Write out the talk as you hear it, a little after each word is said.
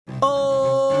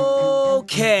Okay,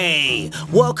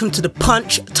 welcome to the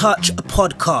Punch Touch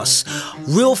podcast.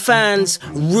 Real fans,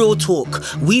 real talk.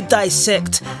 We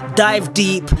dissect, dive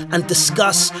deep, and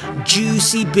discuss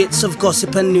juicy bits of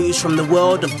gossip and news from the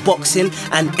world of boxing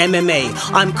and MMA.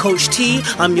 I'm Coach T,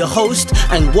 I'm your host,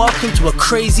 and welcome to a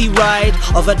crazy ride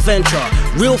of adventure.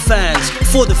 Real fans,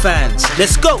 for the fans.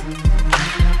 Let's go!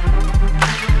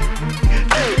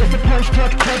 Hey, it's the Punch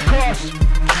Touch podcast.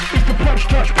 It's the Punch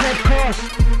Touch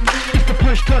podcast. It's the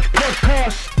Punch Touch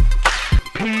podcast.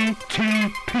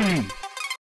 PTP.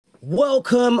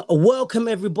 Welcome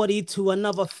everybody to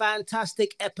another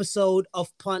fantastic episode of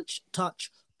Punch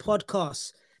Touch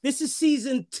podcast. This is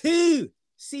season two,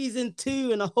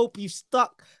 and I hope you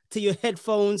stuck to your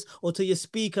headphones or to your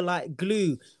speaker like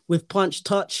glue with Punch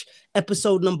Touch.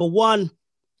 Episode number 1,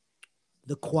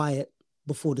 the quiet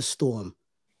before the storm.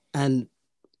 And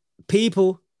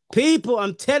people,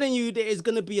 I'm telling you, there is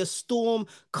going to be a storm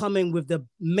coming with the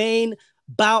main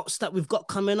bouts that we've got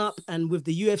coming up and with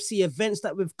the UFC events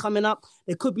that we've coming up.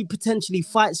 There could be potentially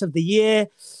fights of the year.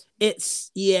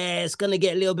 It's going to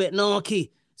get a little bit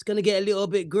narky. It's going to get a little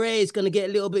bit grey. It's going to get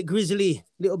a little bit grisly.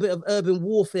 A little bit of urban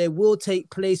warfare will take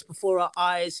place before our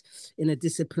eyes in a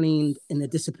disciplined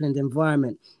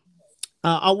environment.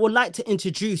 I would like to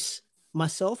introduce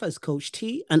myself as Coach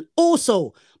T and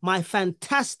also my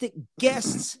fantastic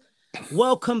guests.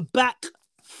 Welcome back,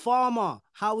 Farmer.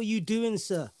 How are you doing,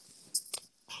 sir?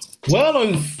 Well,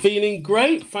 I'm feeling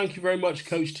great. Thank you very much,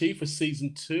 Coach T, for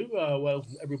season 2. Well,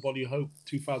 everybody hope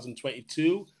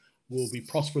 2022 will be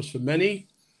prosperous for many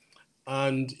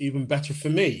and even better for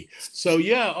me. So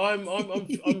yeah, I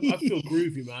feel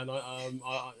groovy, man.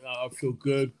 I feel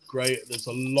good, great. There's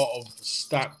a lot of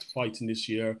stacked fighting this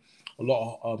year. A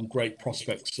lot of great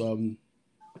prospects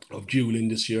of dueling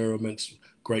this year amongst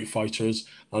great fighters.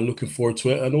 I'm looking forward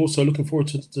to it, and also looking forward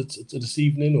to this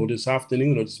evening or this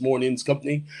afternoon or this morning's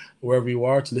company, wherever you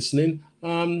are, to listening,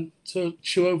 to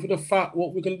chew over the fat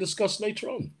what we're going to discuss later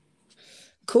on.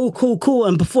 Cool.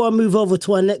 And before I move over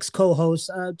to our next co-host,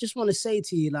 I just want to say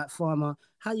to you, like, Farmer,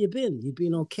 how you been? You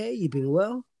been okay? You been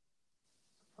well?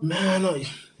 Man,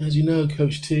 as you know,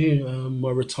 Coach T,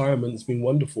 my retirement's been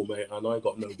wonderful, mate, and I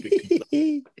got no big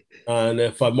complaints. And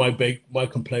my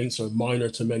complaints are minor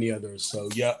to many others. So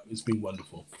yeah, it's been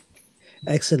wonderful.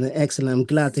 Excellent. I'm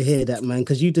glad to hear that, man,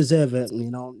 because you deserve it.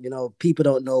 You know, people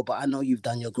don't know, but I know you've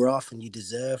done your graft, and you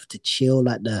deserve to chill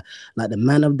like the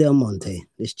man of Del Monte.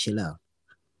 Just chill out.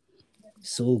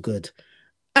 It's all good.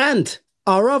 And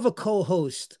our other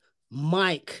co-host,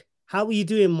 Mike. How are you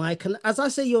doing, Mike? And as I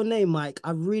say your name, Mike,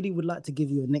 I really would like to give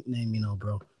you a nickname,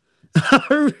 bro.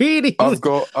 I've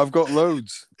got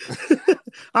loads.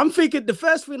 I'm thinking the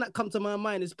first thing that comes to my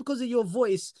mind is because of your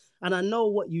voice, and I know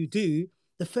what you do.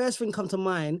 The first thing come to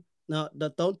mind. Now,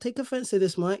 don't take offense to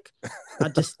this, Mike.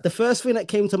 The first thing that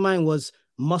came to mind was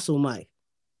Muscle Mike.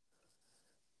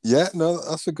 Yeah, no,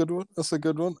 that's a good one.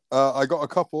 I got a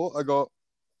couple. I got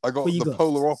the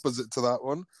polar opposite to that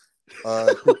one.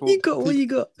 What you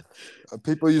got?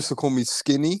 People used to call me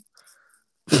Skinny,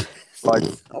 like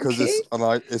because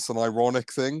it's an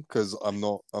ironic thing because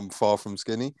I'm far from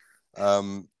skinny.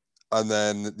 And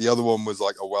then the other one was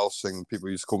like a Welsh thing. People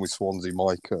used to call me Swansea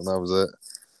Mike, and that was it.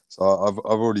 So I've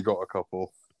already got a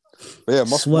couple. But yeah,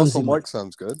 Muscle Mike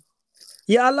sounds good.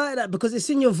 Yeah, I like that because it's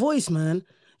in your voice, man.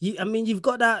 You've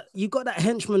got that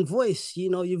henchman voice.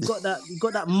 You've got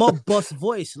that mob boss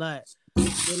voice, like.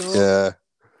 Yeah.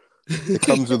 It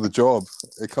comes with the job.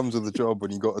 It comes with the job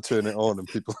when you got to turn it on, and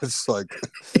people it's like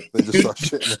they just start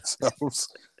shitting themselves.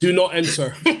 Do not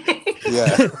enter.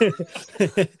 Yeah.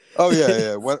 Oh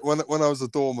yeah. When I was a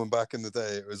doorman back in the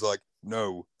day, it was like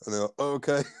no, and they're like, oh,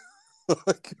 okay.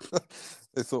 Like,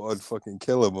 they thought I'd fucking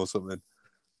kill him or something.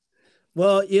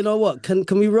 Well, you know what? Can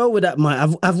we roll with that, Mike?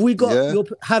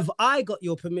 Have I got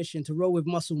your permission to roll with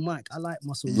Muscle Mike? I like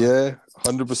Muscle Mike. Yeah,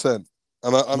 100%.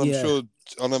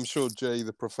 I'm sure Jay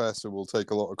the Professor will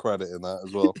take a lot of credit in that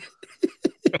as well.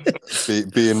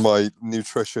 being my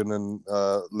nutrition and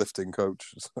lifting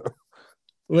coach. So.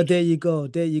 Well, there you go.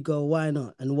 Why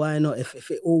not? And why not?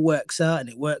 If it all works out and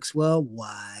it works well,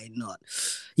 why not?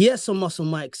 Yes, so Muscle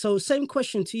Mike. So same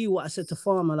question to you, what I said to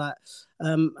Farmer, like,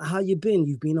 how you been?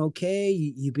 You've been okay?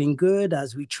 You've been good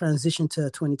as we transition to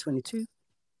 2022?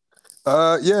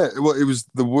 Yeah, well, it was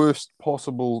the worst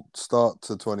possible start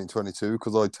to 2022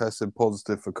 because I tested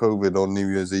positive for COVID on New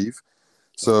Year's Eve.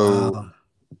 So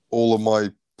all of my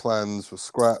plans were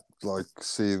scrapped, like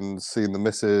seeing the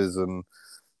missus and,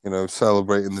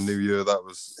 celebrating the new year, that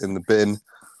was in the bin.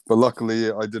 But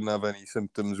luckily I didn't have any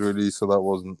symptoms really, so that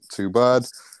wasn't too bad.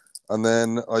 And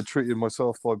then I treated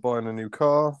myself by buying a new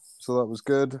car, so that was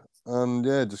good. and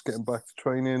yeah, just getting back to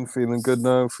training, feeling good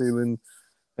now, feeling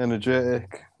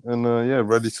energetic, and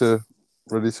ready to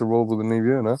roll with the new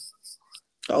year now.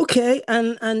 Okay,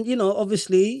 and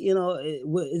obviously,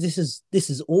 this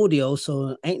is audio,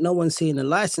 so ain't no one seeing the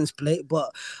license plate.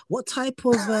 But what type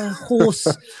of horse?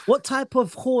 What type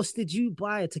of horse did you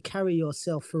buy to carry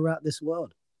yourself throughout this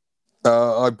world?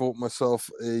 I bought myself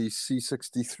a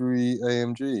C63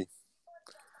 AMG.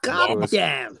 God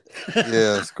damn!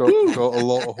 Yeah, it's got a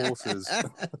lot of horses.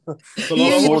 It's a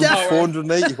lot of horsepower.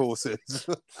 480 horses.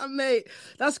 Mate,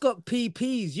 that's got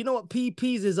PPs. You know what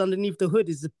PPs is underneath the hood?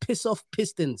 Is the piss off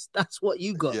pistons. That's what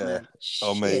you got, man.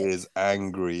 Oh, mate, it is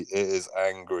angry. It is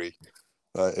angry.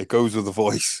 It goes with the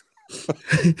voice.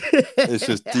 It's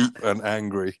just deep and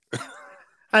angry.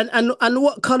 And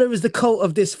what color is the coat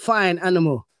of this fine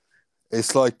animal?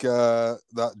 It's like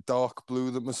that dark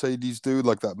blue that Mercedes do,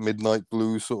 like that midnight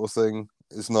blue sort of thing.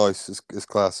 It's nice. It's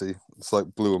classy. It's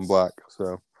like blue and black.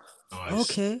 So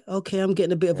nice. Okay. I'm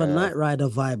getting a bit of a Knight Rider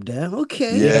vibe there.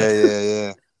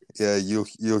 Okay. Yeah.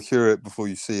 You'll hear it before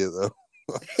you see it though.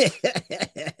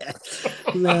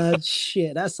 Nah,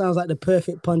 shit. That sounds like the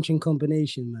perfect punching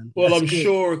combination, man. Well, I'm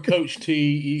sure Coach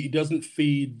T, he doesn't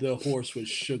feed the horse with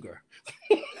sugar.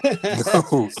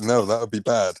 No, that would be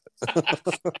bad.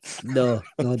 No,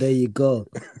 there you go.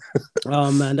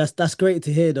 Oh man, that's great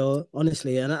to hear though,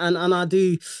 honestly. And I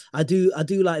do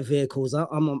like vehicles.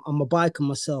 I'm a biker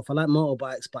myself. I like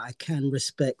motorbikes, but I can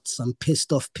respect some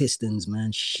pissed off pistons,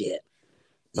 man. Shit.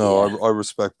 No, I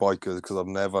respect bikers because I've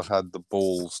never had the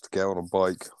balls to get on a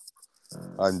bike.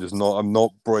 I'm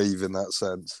not brave in that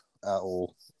sense at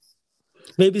all.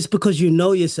 Maybe it's because you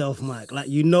know yourself, Mike. Like,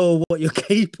 you know what you're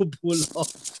capable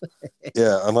of.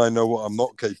 Yeah, and I know what I'm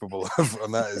not capable of,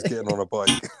 and that is getting on a bike.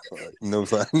 No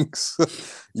thanks.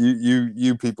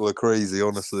 You people are crazy,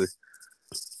 honestly.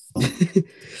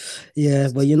 Yeah,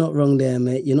 but you're not wrong there,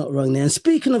 mate. You're not wrong there. And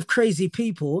speaking of crazy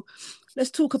people,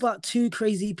 let's talk about two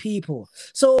crazy people.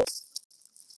 So,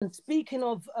 speaking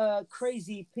of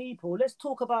crazy people, let's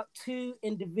talk about two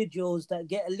individuals that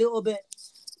get a little bit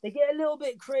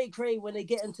cray when they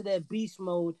get into their beast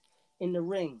mode in the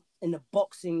ring, in the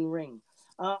boxing ring.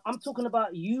 I'm talking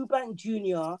about Eubank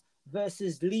Jr.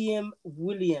 versus Liam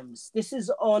Williams. This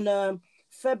is on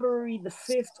February the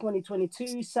 5th,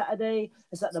 2022, Saturday.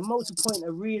 It's at the Motorpoint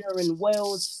Arena in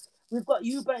Wales. We've got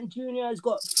Eubank Jr. has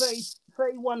got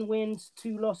 31 wins,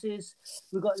 2 losses.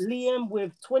 We've got Liam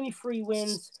with 23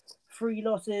 wins, 3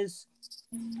 losses.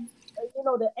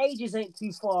 The ages ain't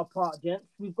too far apart, gents.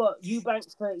 We've got Eubank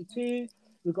 32.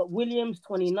 We've got Williams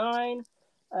 29.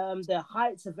 Their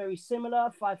heights are very similar.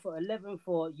 5'11"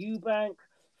 for Eubank,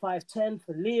 5'10"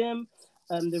 for Liam.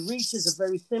 The reaches are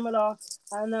very similar.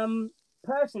 And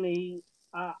personally,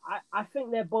 I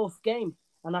think they're both game,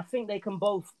 and I think they can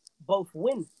both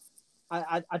win.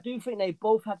 I do think they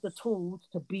both have the tools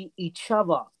to beat each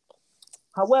other.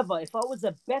 However, if I was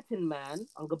a betting man,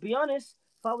 I'm gonna be honest.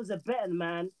 If I was a betting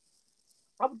man,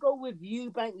 I would go with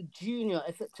Eubank Jr.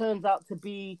 if it turns out to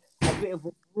be a bit of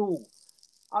a brawl.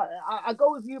 I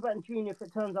go with Eubank Jr. if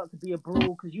it turns out to be a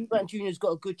brawl, because Eubank Jr.'s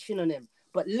got a good chin on him.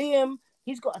 But Liam,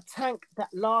 he's got a tank that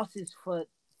lasts for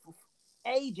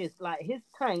ages. Like, his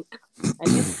tank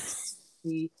and his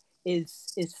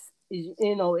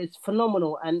is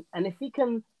phenomenal. And if he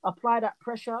can apply that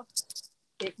pressure,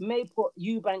 it may put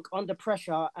Eubank under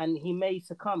pressure and he may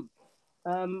succumb.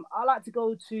 I want to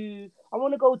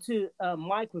go to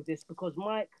Mike with this, because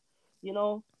Mike,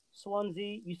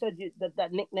 Swansea, you said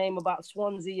that nickname about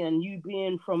Swansea and you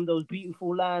being from those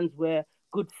beautiful lands where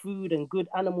good food and good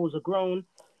animals are grown.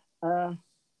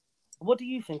 What do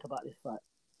you think about this fight?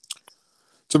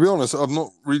 To be honest, I've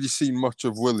not really seen much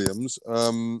of Williams.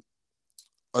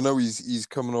 I know he's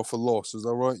coming off a loss. Is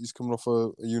that right? He's coming off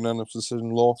a unanimous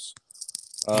decision loss.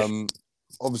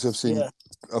 Obviously, I've seen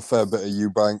a fair bit of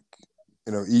Eubank.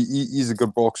 He's a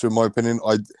good boxer in my opinion.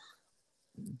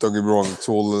 Don't get me wrong,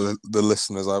 to all the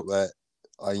listeners out there,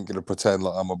 I ain't gonna pretend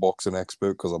like I'm a boxing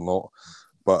expert, because I'm not.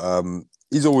 But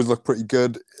he's always looked pretty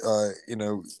good.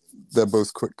 They're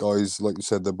both quick guys, like you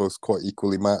said. They're both quite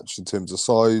equally matched in terms of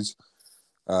size.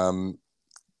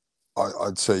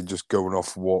 I'd say, just going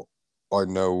off what I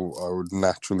know, I would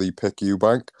naturally pick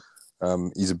Eubank.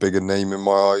 He's a bigger name in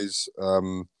my eyes.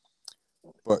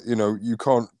 But, you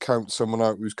can't count someone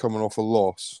out who's coming off a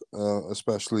loss,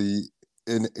 especially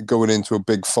in going into a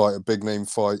big fight, a big name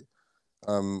fight,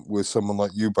 with someone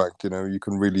like Eubank. You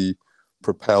can really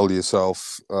propel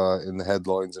yourself in the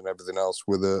headlines and everything else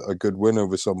with a good win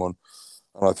over someone.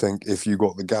 And I think if you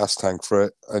got the gas tank for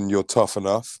it and you're tough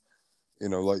enough,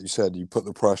 like you said, you put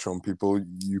the pressure on people,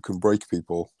 you can break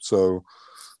people. So,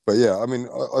 but yeah, I mean,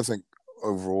 I think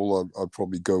overall, I'd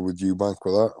probably go with Eubank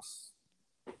with that.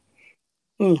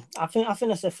 I think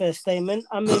that's a fair statement.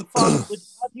 I mean, Farmer,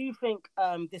 how do you think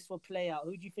this will play out?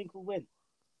 Who do you think will win?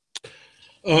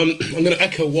 I'm going to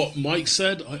echo what Mike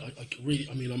said. I really,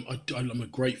 I mean, I'm a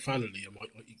great fan of Liam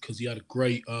because he had a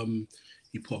great,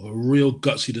 he put up a real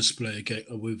gutsy display again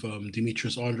with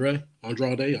Demetrius Andrade, how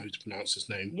to pronounce his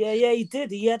name. Yeah, he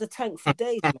did. He had a tank for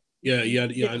days. Man.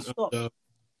 And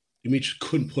Demetrius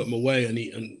couldn't put him away, and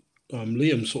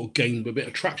Liam sort of gained a bit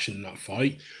of traction in that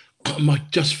fight. I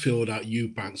just feel that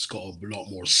Eubank's got a lot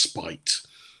more spite.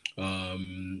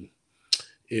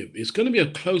 It's going to be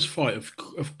a close fight. If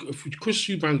Chris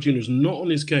Eubank Jr. is not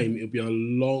on his game, it'll be a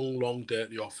long, long day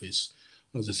at the office.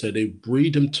 As I said, they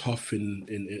breed them tough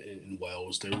in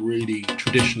Wales. They really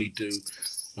traditionally do.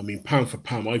 I mean, pound for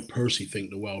pound, I personally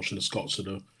think the Welsh and the Scots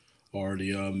are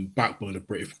the backbone of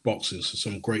British boxing. So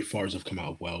some great fighters have come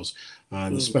out of Wales,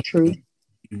 and especially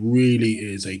he really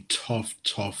is a tough.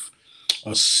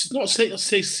 Not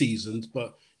say seasoned,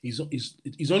 but he's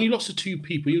only lost to two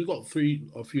people. He's got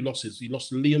a few losses. He lost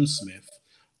to Liam Smith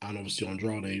and obviously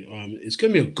Andrade. It's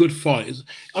going to be a good fight.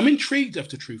 I'm intrigued,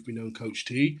 after truth be known, Coach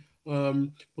T,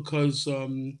 because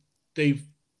they've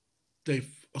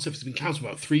it's been cancelled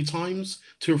about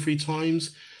 2 or 3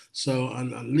 times. So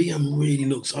and Liam really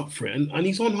looks up for it, and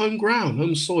he's on home ground,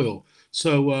 home soil.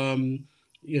 So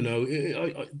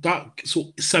that sort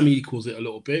of semi equals it a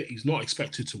little bit. He's not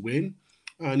expected to win.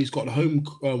 And he's got a home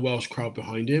Welsh crowd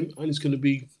behind him, and he's going to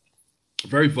be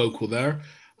very vocal there.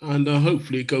 And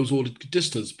hopefully it goes all the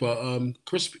distance. But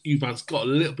Chris Eubank's got a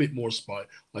little bit more spite.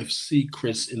 I see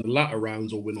Chris in the latter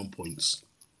rounds or win on points.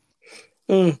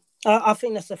 I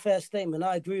think that's a fair statement.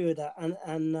 I agree with that.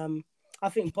 And I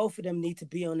think both of them need to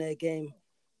be on their game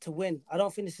to win. I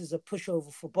don't think this is a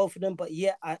pushover for both of them. But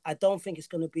yet, I don't think it's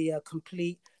going to be a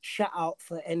complete shutout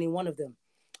for any one of them.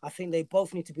 I think they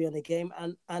both need to be on the game,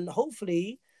 and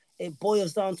hopefully it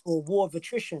boils down to a war of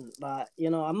attrition. Like,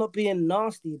 I'm not being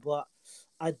nasty, but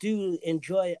I do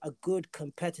enjoy a good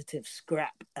competitive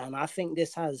scrap, and I think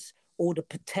this has all the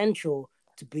potential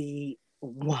to be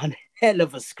one hell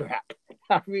of a scrap.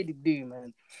 I really do,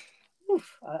 man.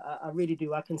 I really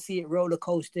do. I can see it roller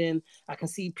coasting. I can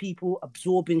see people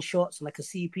absorbing shots, and I can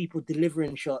see people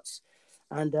delivering shots,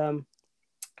 and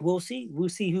we'll see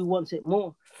who wants it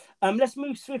more. Let's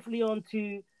move swiftly on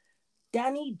to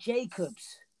Danny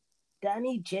Jacobs.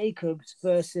 Danny Jacobs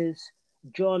versus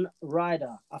John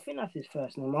Ryder. I think that's his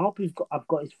first name. I hope I've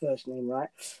got his first name right.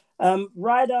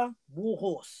 Ryder,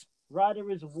 warhorse.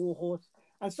 Ryder is a warhorse,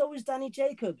 and so is Danny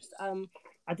Jacobs.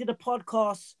 I did a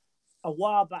podcast a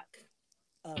while back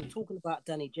talking about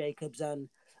Danny Jacobs and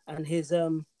his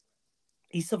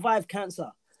he survived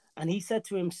cancer. And he said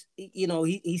to him,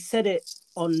 he said it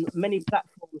on many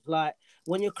platforms, like,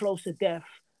 when you're close to death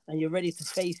and you're ready to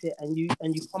face it and you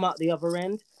come out the other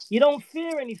end, you don't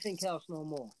fear anything else no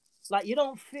more. Like, you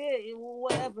don't fear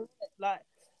whatever. Like,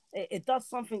 it does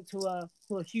something to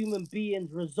a human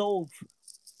being's resolve.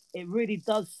 It really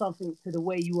does something to the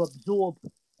way you absorb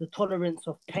the tolerance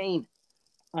of pain.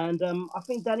 And I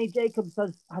think Danny Jacobs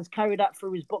has carried that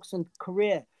through his boxing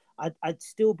career. I'd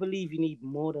still believe you need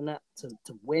more than that to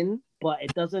win, but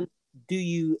it doesn't do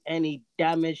you any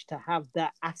damage to have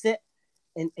that asset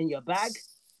in your bag.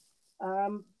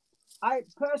 I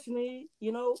personally,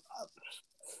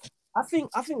 I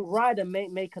think Ryder may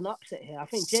make an upset here. I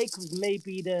think Jacobs may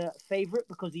be the favorite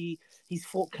because he's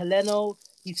fought Kaleno,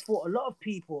 he's fought a lot of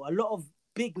people, a lot of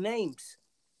big names.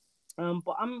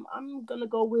 But I'm gonna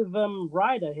go with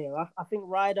Ryder here. I think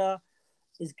Ryder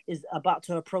is about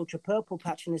to approach a purple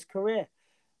patch in his career.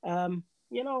 I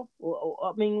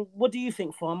mean, what do you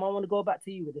think, Farm? I want to go back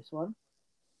to you with this one.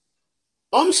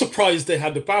 I'm surprised they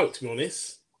had the bout, to be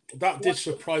honest. That did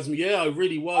surprise me. Yeah, I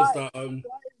really was. Why is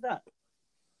that?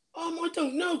 I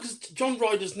don't know, because John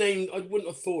Ryder's name, I wouldn't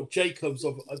have thought Jacobs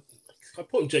of. I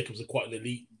put him Jacobs at quite an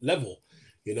elite level,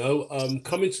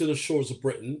 coming to the shores of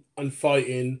Britain and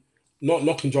fighting. Not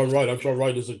knocking John Ryder. John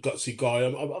Ryder's a gutsy guy.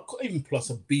 I'm even plus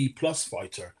a B+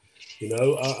 fighter,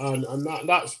 and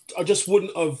that's I just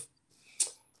wouldn't have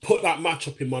put that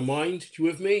matchup in my mind. You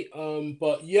with me?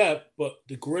 But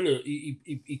the Gorilla,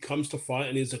 he comes to fight,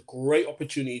 and it's a great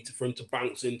opportunity for him to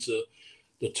bounce into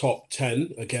the top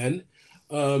 10 again.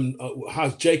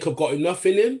 Has Jacob got enough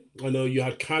in him? I know you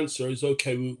had cancer. It's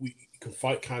okay. We can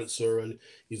fight cancer, and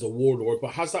he's a warlord.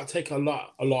 But has that taken a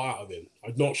lot out of him?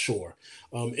 I'm not sure.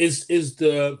 Is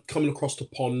the coming across the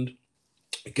pond,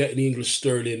 getting the English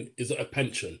sterling, is it a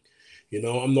pension?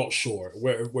 I'm not sure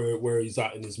where he's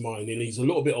at in his mind. And he's a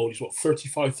little bit old. He's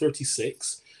 35,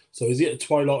 36. So is he at the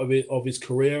twilight of his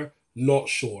career? Not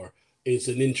sure. is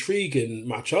an intriguing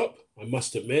matchup, I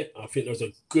must admit. I think there's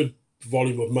a good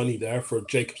volume of money there for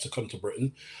Jacobs to come to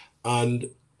Britain. And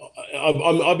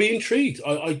I'll be intrigued.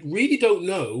 I really don't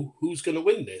know who's going to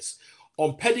win this.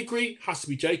 On pedigree, has to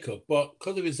be Jacob, but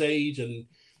because of his age and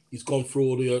he's gone through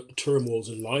all the turmoils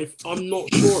in life, I'm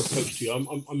not sure, Coach T.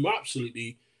 I'm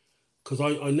absolutely, because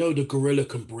I know the gorilla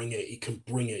can bring it. He can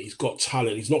bring it. He's got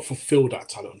talent. He's not fulfilled that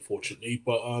talent, unfortunately.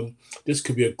 But this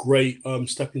could be a great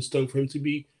stepping stone for him to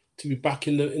be back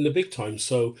in the big time.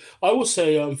 So I will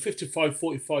say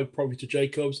 55-45 probably to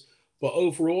Jacobs. But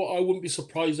overall, I wouldn't be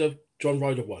surprised if John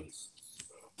Ryder won.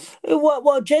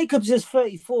 Well, Jacobs is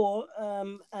 34,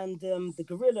 and the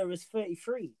gorilla is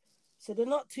 33. So they're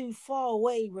not too far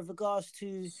away with regards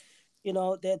to,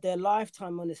 their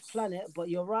lifetime on this planet. But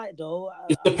you're right, though.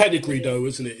 It's the pedigree, though,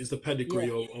 isn't it? It's the pedigree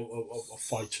of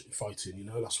fighting.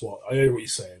 That's what I hear what you're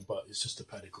saying, but it's just the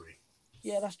pedigree.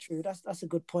 Yeah, that's true. That's a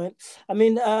good point. I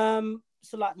mean,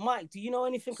 so like Mike, do you know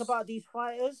anything about these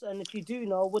fighters? And if you do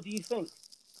know, what do you think?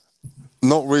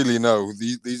 Not really, no.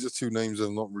 These are two names I've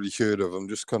not really heard of. I'm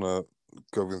just kind of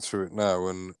going through it now,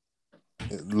 and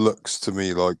it looks to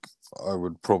me like I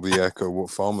would probably echo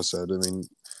what Farmer said. I mean,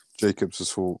 Jacobs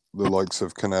has fought the likes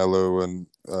of Canelo and,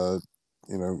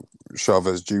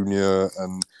 Chavez Jr.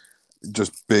 and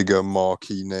just bigger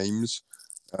marquee names.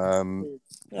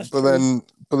 But then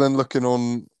looking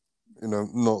on,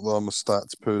 not that I'm a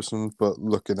stats person, but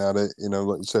looking at it,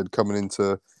 like you said, coming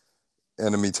into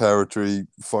enemy territory,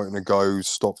 fighting a guy who's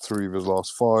stopped 3 of his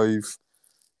last 5,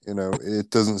 it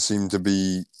doesn't seem to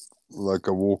be like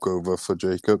a walkover for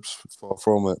Jacobs, far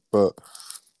from it. But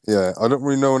yeah, I don't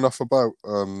really know enough about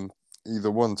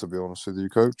either one, to be honest with you,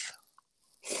 Coach.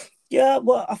 Yeah,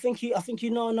 well, I think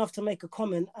you know enough to make a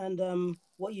comment, and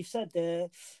what you said there,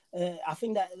 I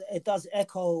think that it does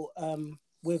echo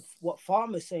with what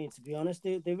Farmer's saying. To be honest,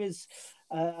 there is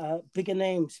bigger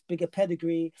names, bigger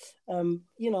pedigree,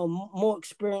 more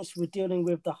experience with dealing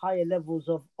with the higher levels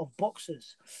of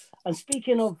boxers. And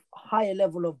speaking of higher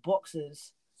level of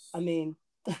boxers, I mean,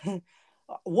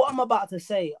 what I'm about to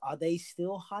say, are they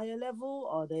still higher level?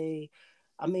 Are they?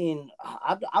 I mean,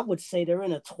 I would say they're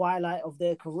in a twilight of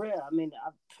their career. I mean,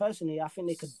 personally, I think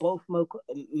they could both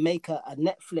make a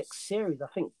Netflix series. I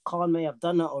think Khan may have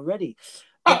done that already.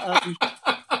 But,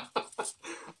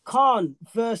 Khan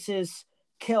versus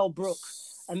Kell Brook.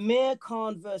 Amir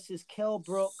Khan versus Kell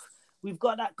Brook. We've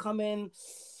got that coming.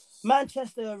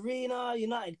 Manchester Arena,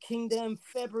 United Kingdom,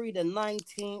 February the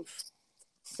 19th.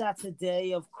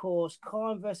 Saturday, of course.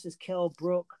 Khan versus Kell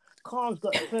Brook. Khan's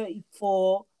got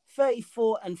 34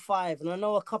 and 5, and I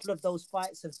know a couple of those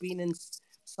fights have been in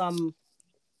some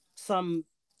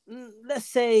let's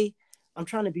say, I'm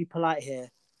trying to be polite here,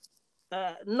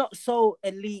 not so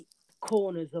elite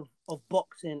corners of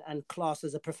boxing and class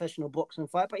as a professional boxing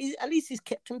fight, but at least he's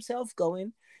kept himself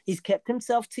going, he's kept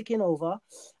himself ticking over.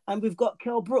 And we've got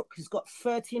Kell Brook, he's got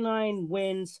 39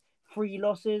 wins, 3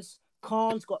 losses.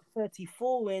 Khan's got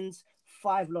 34 wins,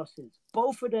 5 losses.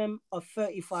 Both of them are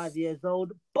 35 years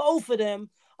old. Both of them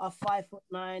are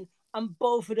 5'9", and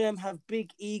both of them have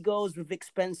big egos with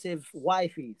expensive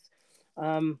wifeys.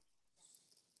 I'm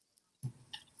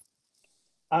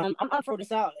gonna throw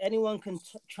this out. Anyone can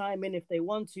chime in if they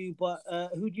want to, but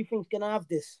who do you think's gonna have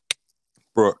this?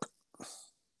 Brook.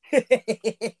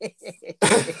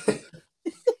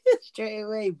 Straight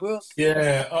away, Brook.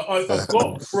 Yeah, I've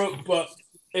got Brook, but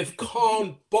if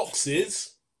Khan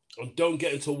boxes and don't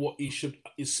get into what he should,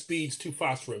 his speed's too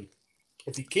fast for him.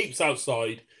 If he keeps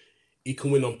outside, he can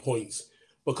win on points.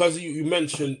 Because you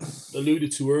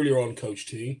alluded to earlier on, Coach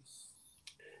T,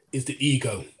 is the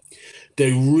ego.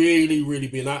 They've really, really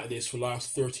been at this for the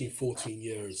last 13, 14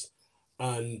 years.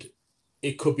 And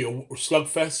it could be a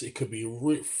slugfest. It could be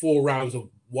 4 rounds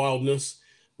of wildness.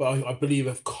 But I believe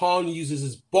if Khan uses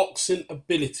his boxing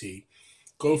ability,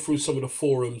 go through some of the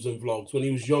forums and vlogs, when he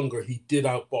was younger, he did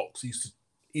outbox. He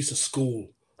used to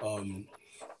school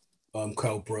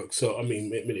Kell Brook. So, I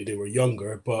mean, admittedly they were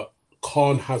younger, but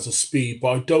Khan has a speed, but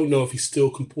I don't know if he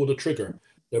still can pull the trigger.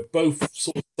 They're both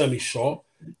sort of semi-shot.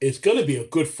 It's going to be a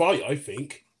good fight, I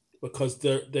think, because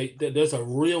there's a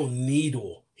real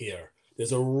needle here.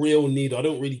 There's a real need. I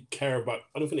don't think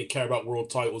they care about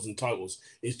world titles and titles.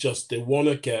 It's just they want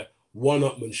to get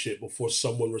one-upmanship before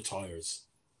someone retires.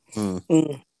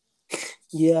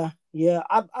 Yeah.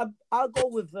 I'll go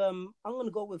with I'm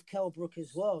gonna go with Kell Brook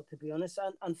as well, to be honest.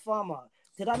 And Farmer,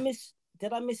 did I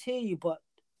mishear you? But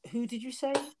who did you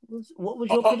say? What was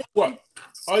your prediction? Well,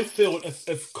 I feel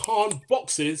if Khan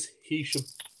boxes, he should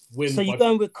win. So you're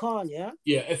going with Khan, yeah?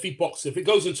 Yeah, if he boxes, if it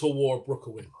goes into a war, Brook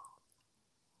will win.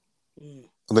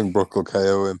 I think Brook will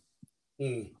KO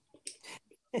him.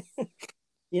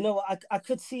 You know, I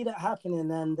could see that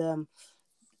happening, and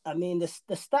I mean the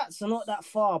stats are not that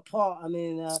far apart. I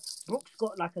mean, Brooks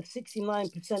got like a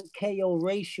 69% KO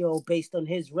ratio based on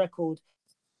his record,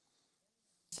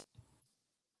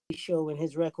 in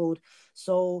his record.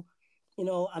 So, you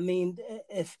know, I mean,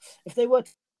 if they were,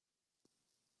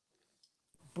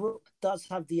 Brook does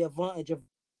have the advantage of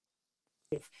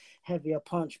heavier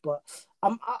punch, but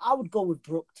I would go with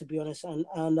Brook, to be honest, and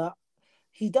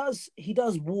he does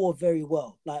war very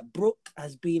well. Like Brook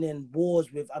has been in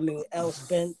wars with, I mean, El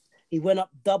Spence. He went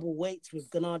up double weights with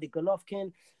Gennady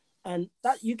Golovkin, and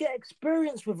that you get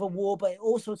experience with a war, but it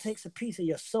also takes a piece of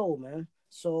your soul, man.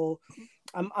 So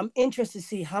I'm interested to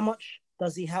see how much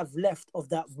does he have left of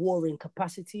that warring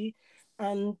capacity,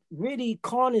 and really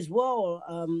Khan as well.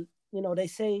 You know, they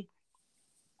say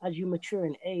as you mature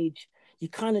in age, you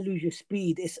kind of lose your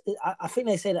speed. I think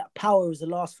they say that power is the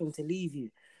last thing to leave you,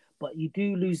 but you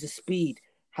do lose the speed.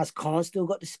 Has Khan still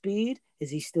got the speed? Is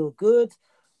he still good?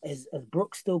 Has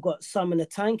Brooks still got some in the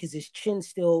tank? Is his chin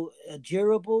still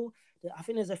durable? I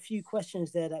think there's a few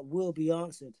questions there that will be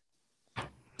answered.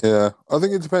 Yeah, I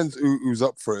think it depends who's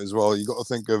up for it as well. You got to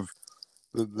think of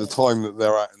the time that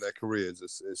they're at in their careers.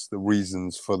 It's the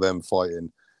reasons for them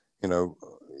fighting. You know,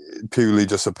 purely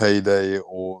just a payday,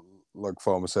 or like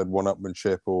Farmer said,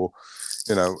 one-upmanship, or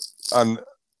you know. And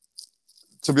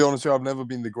to be honest with you, I've never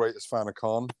been the greatest fan of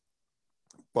Khan,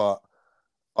 but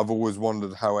I've always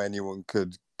wondered how anyone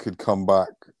could come back,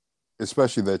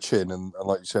 especially their chin and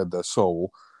like you said, their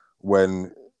soul,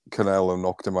 when Canelo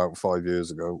knocked him out 5 years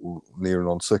ago, nearing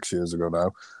on 6 years ago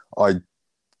now. I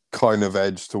kind of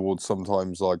edge towards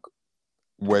sometimes like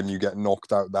when you get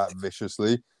knocked out that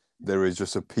viciously, there is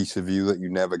just a piece of you that you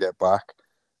never get back.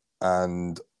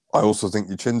 And I also think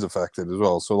your chin's affected as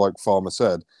well. So like Farmer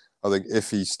said, I think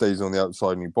if he stays on the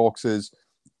outside and he boxes,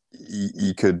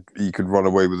 he could run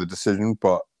away with a decision.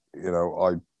 But, you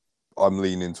know, I'm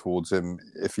leaning towards him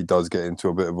if he does get into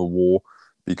a bit of a war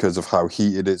because of how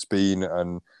heated it's been.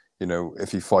 And, you know,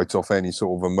 if he fights off any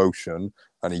sort of emotion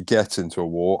and he gets into a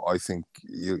war, I think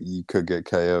he could get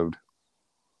KO'd.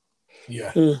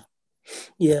 Yeah.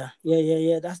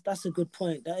 Yeah. That's a good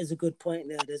point. That is a good point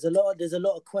there. There's a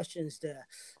lot of questions there.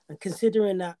 And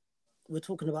considering that we're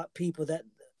talking about people that,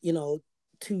 you know,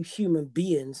 two human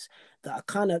beings that are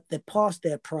kind of, they're past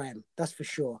their prime, that's for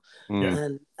sure.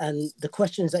 And the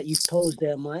questions that you've posed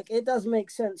there, Mike, it does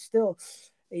make sense still,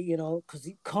 you know, because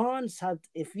Khan's had,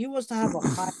 if you was to have a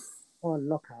high Khan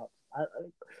knockout,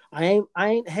 I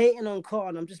ain't hating on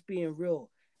Khan, I'm just being real.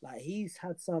 Like he's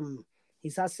had some,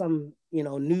 you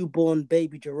know, newborn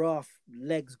baby giraffe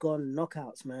legs gone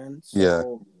knockouts, man. So, yeah.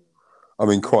 I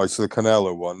mean, Christ, the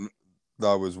Canelo one,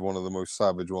 that was one of the most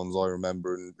savage ones I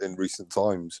remember in recent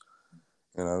times.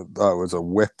 You know, that was a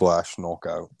whiplash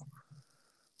knockout.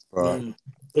 But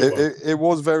it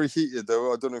was very heated,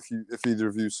 though. I don't know if either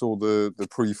of you saw the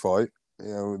pre-fight.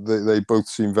 You know, they both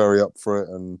seemed very up for it,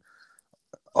 and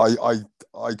I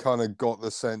kind of got the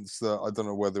sense that, I don't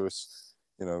know whether it's,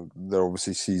 you know, they're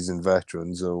obviously seasoned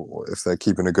veterans or if they're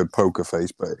keeping a good poker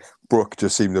face, but Brook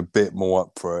just seemed a bit more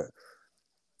up for it.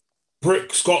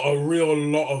 Brook's got a real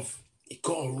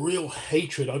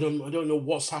hatred. I don't know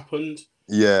what's happened.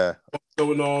 Yeah. What's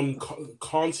going on?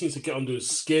 Khan seems to get under his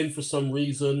skin for some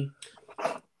reason.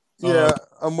 Yeah,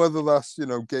 and whether that's, you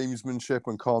know, gamesmanship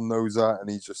and Khan knows that and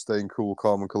he's just staying cool,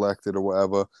 calm and collected or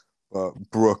whatever. But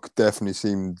Brook definitely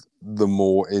seemed the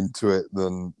more into it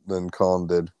than Khan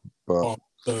did. But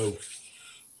so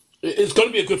it's going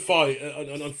to be a good fight.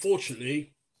 And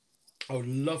unfortunately, I would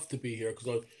love to be here because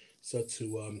I said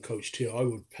to Coach T, I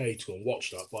would pay to go and watch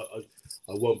that, but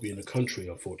I won't be in the country,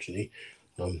 unfortunately.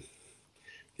 Going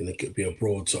to be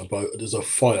abroad. So, but there's a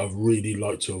fight I'd really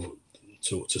like to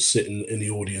sit in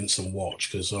the audience and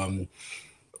watch because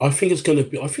I think it's going to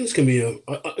be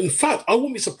in fact, I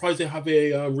wouldn't be surprised they have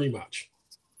a rematch.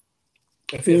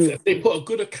 If they put a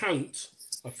good account,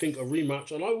 I think a rematch,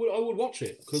 and I would watch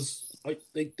it because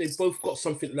they both got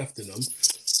something left in them,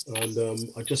 and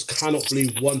I just cannot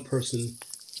believe one person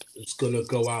is going to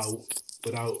go out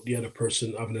without the other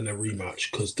person having a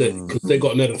rematch because they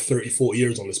got another 30, 40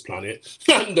 years on this planet,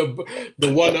 and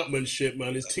the one-upmanship,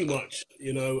 man, is too much.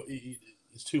 You know,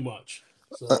 it's too much.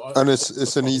 So and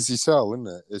it's an easy sell, isn't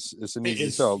it? It's an easy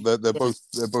sell. They're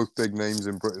both big names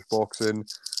in British boxing,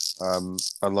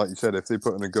 and like you said, if they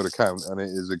put in a good account and it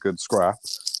is a good scrap,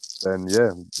 then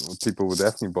yeah, people would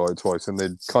definitely buy it twice, and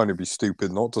they'd kind of be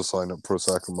stupid not to sign up for a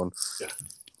second one. Yeah,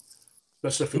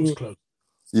 especially if it was close.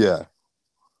 Yeah.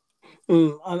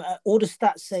 All the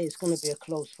stats say it's going to be a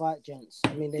close fight, gents.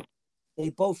 I mean, They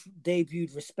both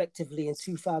debuted respectively in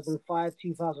 2005,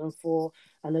 2004,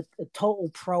 and the total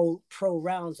pro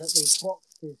rounds that they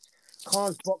boxed is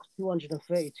Khan's boxed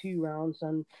 232 rounds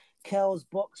and Kell's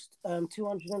boxed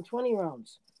 220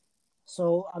 rounds.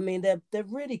 So I mean they're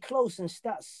really close in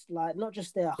stats, like not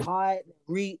just their height,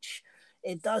 reach.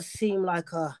 It does seem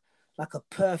like a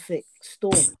perfect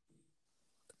storm.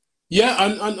 Yeah,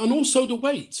 and also the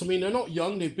weights. I mean, they're not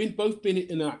young. They've both been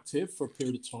inactive for a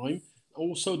period of time.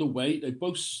 Also the weight. They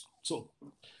both sort of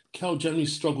Kell generally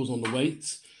struggles on the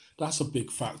weights. That's a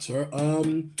big factor.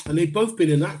 And they've both been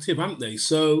inactive, haven't they?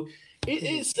 So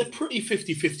it's a pretty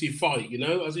 50-50 fight, you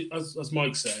know, as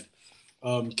Mike said.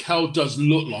 Kell does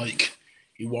look like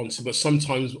he wants it, but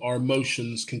sometimes our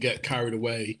emotions can get carried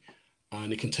away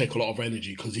and it can take a lot of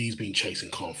energy because he's been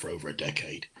chasing Khan for over a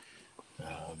decade.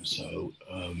 So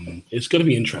it's going to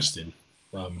be interesting,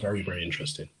 very, very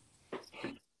interesting.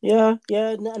 Yeah,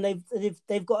 and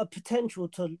they've got a potential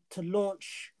to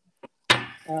launch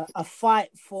a fight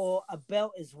for a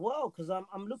belt as well. Because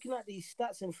I'm looking at these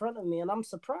stats in front of me and I'm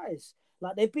surprised.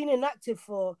 Like they've been inactive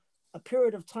for a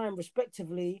period of time,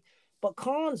 respectively, but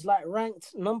Khan's like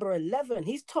ranked number 11.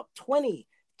 He's top 20,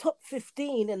 top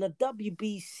 15 in the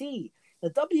WBC. The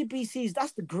WBCs,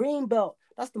 that's the green belt,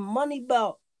 that's the money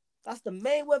belt. That's the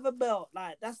Mayweather belt.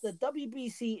 Like that's the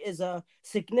WBC is a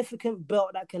significant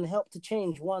belt that can help to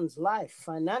change one's life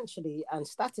financially and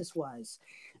status-wise.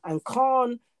 And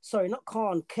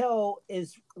Kell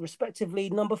is respectively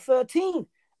number 13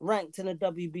 ranked in the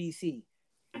WBC.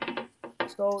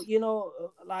 So, you know,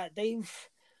 like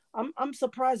I'm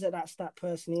surprised at that stat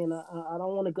personally, and I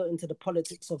don't want to go into the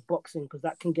politics of boxing because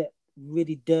that can get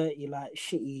really dirty, like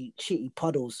shitty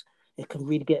puddles. It can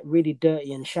really get really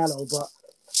dirty and shallow, but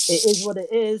it is what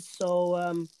it is. So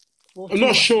I'm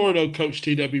not sure though, Coach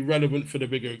T, they'll be relevant for the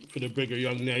bigger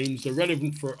young names. They're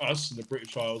relevant for us in the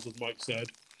British Isles, as Mike said.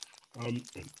 I'm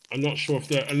not sure if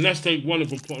they're, unless one of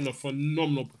them put on a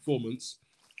phenomenal performance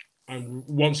and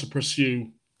wants to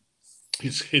pursue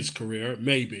his career,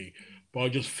 maybe. But I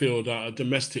just feel that at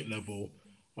domestic level,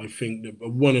 I think that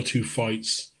one or two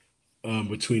fights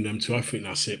between them two, I think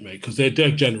that's it, mate. Because they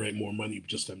generate more money with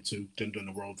just them two than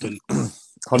the world.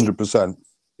 100%.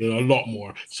 You know, a lot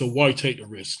more. So why take the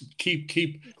risk?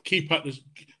 Keep at this.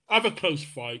 Have a close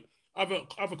fight. Have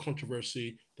a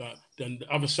controversy. Then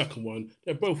have a second one.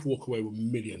 They both walk away with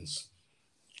millions.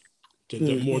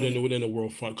 More than within a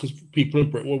world fight because people in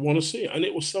Britain will want to see it and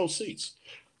it will sell seats.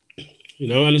 You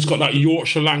know, and it's got that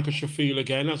Yorkshire Lancashire feel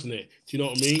again, hasn't it? Do you know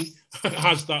what I mean? It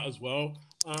has that as well.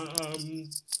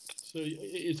 So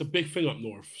it's a big thing up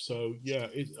north. So yeah,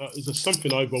 it's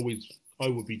something I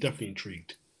would be definitely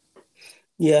intrigued.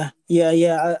 Yeah.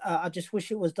 I just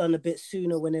wish it was done a bit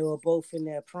sooner when they were both in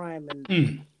their prime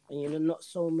and you know, not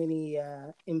so many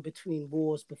in between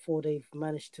wars before they've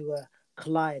managed to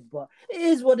collide. But it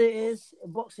is what it is.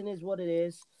 Boxing is what it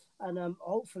is. And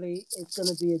hopefully it's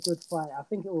going to be a good fight. I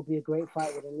think it will be a great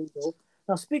fight with a needle.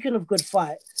 Now, speaking of good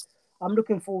fights, I'm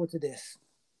looking forward to this.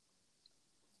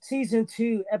 Season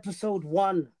 2, Episode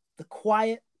 1, The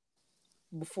Quiet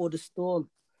Before the Storm.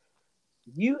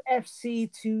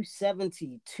 UFC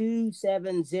 270,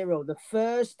 the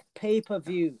first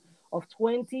pay-per-view of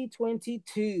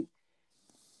 2022.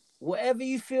 Whatever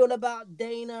you feel about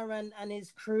Dana and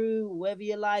his crew, whether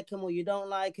you like him or you don't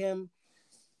like him,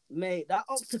 mate, that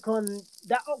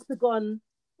octagon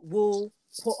will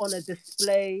put on a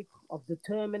display of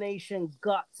determination,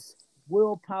 guts,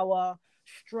 willpower,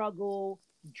 struggle,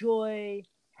 joy,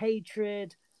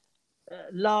 hatred,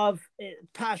 love,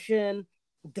 passion,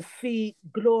 defeat,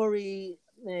 glory.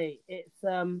 Mate, it's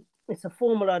a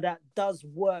formula that does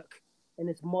work in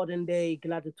this modern day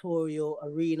gladiatorial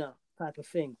arena type of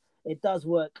thing. It does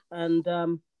work. And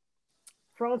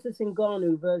Francis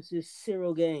Ngannou versus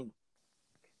Cyril Gane.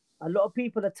 A lot of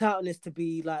people are touting this to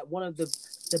be like one of the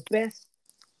best,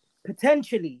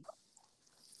 potentially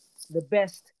the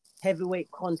best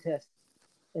heavyweight contest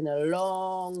in a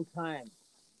long time.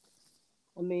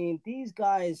 I mean, these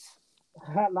guys,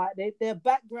 like their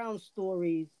background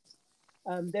stories,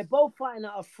 they're both fighting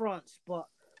out of France, but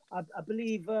I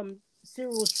believe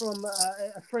Cyril's from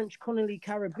a French colony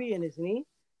Caribbean, isn't he?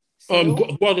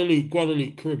 Guadeloupe,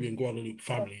 Caribbean, Guadeloupe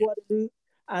family. Guadeloupe.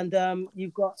 And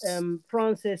you've got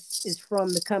Francis is from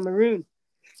the Cameroon.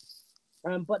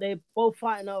 But they're both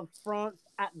fighting out of France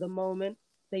at the moment.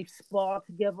 They've sparred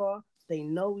together. They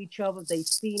know each other. They've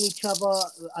seen each other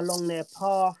along their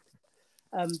path.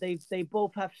 They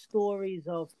both have stories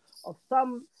of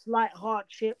some slight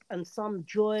hardship and some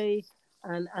joy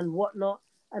and whatnot.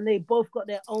 And they both got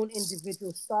their own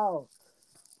individual styles.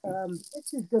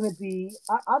 This is going to be,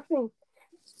 I think,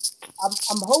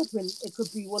 I'm hoping it could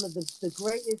be one of the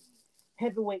greatest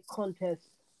heavyweight contests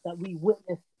that we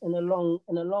witnessed in a long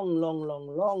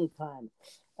time.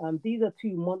 These are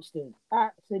two monsters,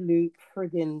 absolute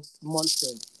friggin'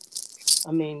 monsters.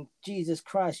 I mean, Jesus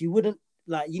Christ, you wouldn't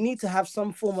you need to have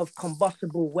some form of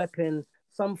combustible weapon,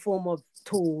 some form of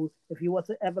tool if you were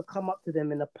to ever come up to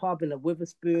them in a pub in a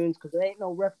Witherspoons, because there ain't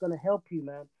no ref gonna help you,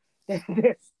 man.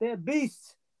 They're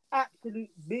beasts, absolute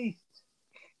beasts.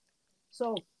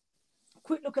 So,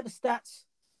 quick look at the stats.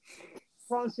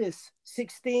 Francis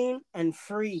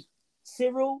 16-3,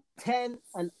 Cyril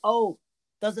 10-0.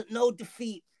 Doesn't know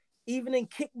defeat, even in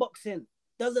kickboxing.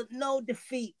 Doesn't know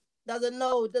defeat. Hasn't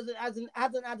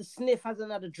had a sniff.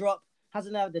 Hasn't had a drop.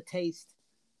 Hasn't had a taste.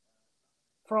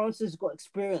 Francis got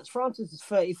experience. Francis is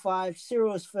 35.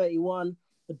 Cyril is 31.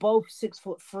 They're both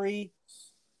 6'3".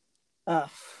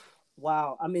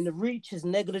 Wow. I mean, the reach is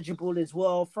negligible as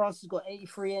well. Francis got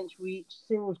 83-inch reach.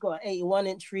 Cyril's got an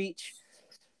 81-inch reach.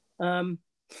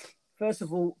 First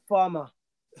of all, Farmer,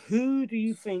 who do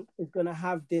you think is going to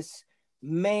have this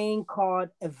main card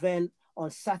event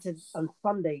on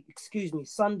Sunday,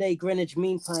 Greenwich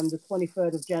Mean Time, the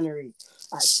 23rd of January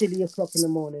at 3 o'clock in the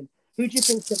morning? Who do you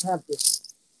think's going to have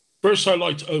this? First, I'd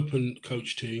like to open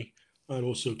Coach T and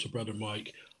also to Brother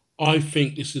Mike. I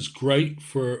think this is great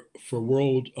for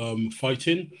world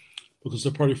fighting, because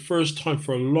it's probably the first time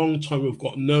for a long time we've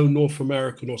got no North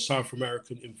American or South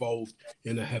American involved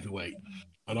in a heavyweight.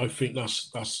 And I think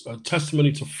that's a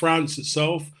testimony to France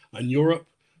itself and Europe,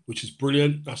 which is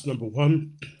brilliant. That's number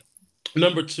one.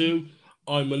 Number two,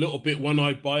 I'm a little bit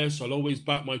one-eyed biased. I'll always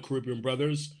back my Caribbean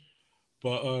brothers.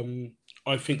 But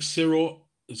I think Cyril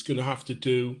is going to have to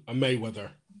do a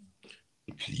Mayweather.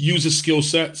 Use his skill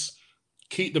sets,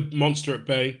 keep the monster at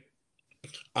bay,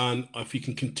 and if he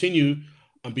can continue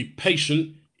and be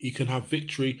patient, he can have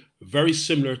victory very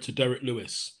similar to Derek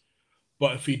Lewis.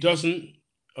 But if he doesn't,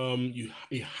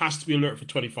 he has to be alert for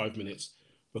 25 minutes,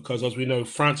 because as we know,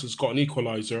 France has got an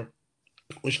equalizer,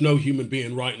 which no human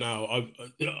being right now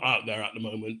out there at the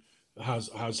moment has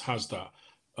that.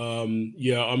 I'm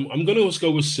going to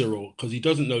go with Cyril, because he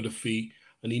doesn't know defeat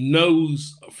and he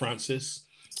knows Francis.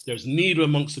 There's neither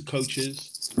amongst the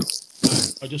coaches.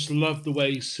 And I just love the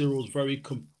way Cyril's very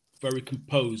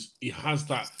composed. He has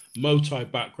that Muay Thai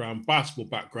background, basketball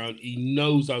background. He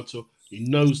knows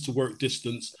to work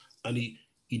distance, and he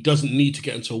doesn't need to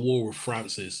get into a war with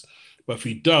Francis. But if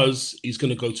he does, he's going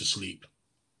to go to sleep.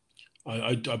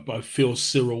 I feel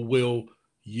Cyril will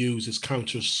use his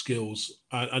counter skills,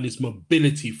 and his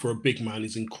mobility for a big man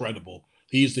is incredible.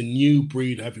 He is the new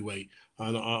breed heavyweight,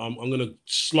 and I'm going to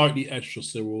slightly edge to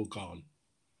Cyril Gane.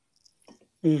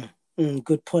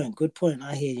 Good point.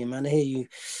 I hear you, man. I hear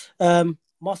you.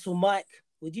 Muscle Mike,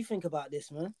 what do you think about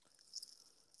this, man?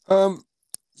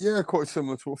 Yeah, quite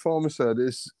similar to what Farmer said.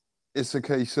 It's a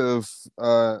case of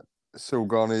Cyril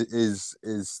Gane is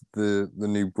the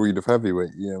new breed of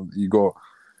heavyweight. You know, you got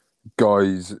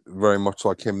guys very much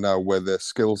like him now, where their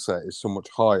skill set is so much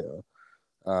higher.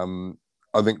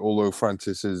 I think although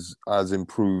Francis has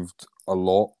improved a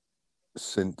lot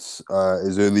since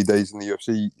his early days in the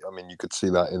UFC, I mean, you could see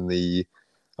that in the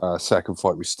second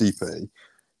fight with Stipe.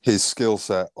 His skill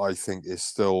set, I think, is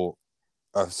still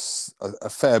a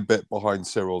fair bit behind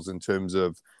Cyril's in terms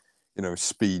of, you know,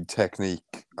 speed,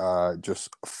 technique, just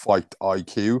fight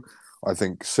IQ. I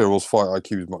think Cyril's fight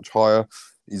IQ is much higher.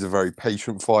 He's a very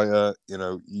patient fighter. You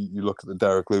know, you look at the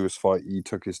Derek Lewis fight, he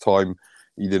took his time.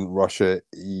 He didn't rush it.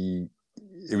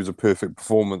 It was a perfect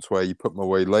performance where he put him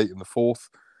away late in the fourth.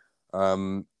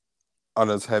 And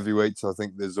as heavyweights, I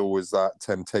think there's always that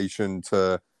temptation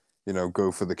to, you know,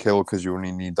 go for the kill because you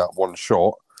only need that one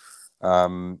shot.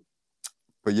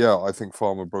 But yeah, I think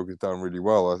Farmer broke it down really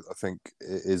well. I think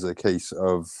it is a case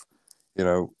of, you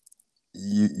know,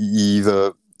 he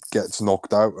either gets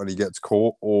knocked out and he gets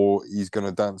caught, or he's going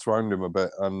to dance around him a bit.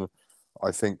 And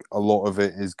I think a lot of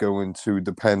it is going to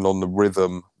depend on the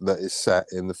rhythm that is set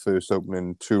in the first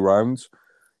opening 2 rounds.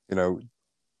 You know,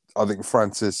 I think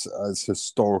Francis has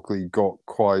historically got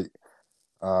quite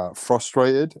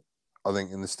frustrated. I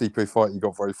think in the Stipe fight, he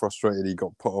got very frustrated. He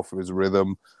got put off of his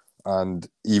rhythm. And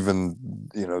even,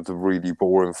 you know, the really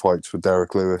boring fights with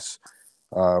Derek Lewis,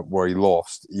 where he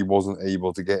lost, he wasn't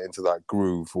able to get into that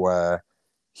groove where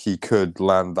he could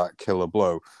land that killer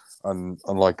blow. And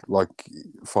like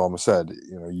Farmer said,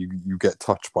 you know, you get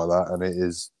touched by that, and it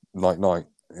is night-night.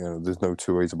 You know, there's no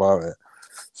two ways about it.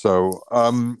 So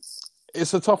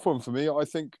it's a tough one for me. I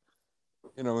think,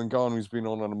 you know, Ngannou's been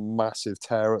on a massive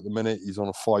tear at the minute. He's on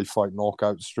a 5-fight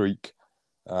knockout streak.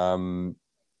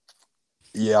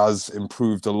 he has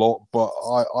improved a lot, but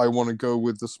I want to go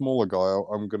with the smaller guy.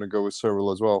 I'm going to go with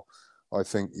Cyril as well. I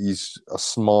think he's a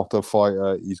smarter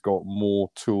fighter. He's got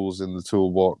more tools in the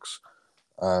toolbox.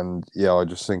 And yeah, I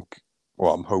just think,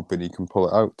 well, I'm hoping he can pull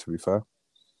it out, to be fair.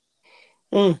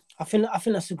 I think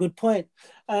that's a good point.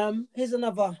 Here's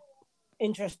another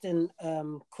interesting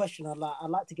question. I'd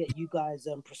like to get you guys'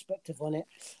 perspective on it.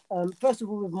 First of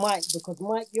all, with Mike, because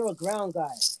Mike, you're a ground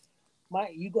guy.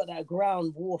 Mike, you got that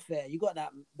ground warfare. You got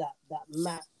that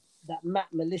mat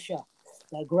militia,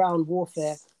 that ground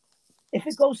warfare. If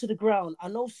it goes to the ground, I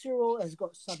know Cyril has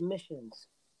got submissions,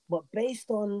 but based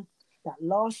on that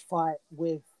last fight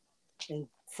with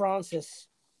Francis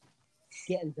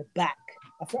getting the back,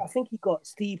 I think he got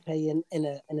Stipe in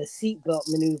a seatbelt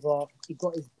maneuver. He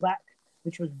got his back,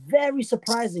 which was very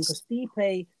surprising because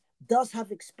Stipe does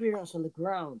have experience on the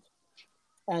ground,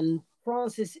 and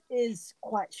Francis is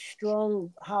quite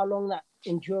strong. How long that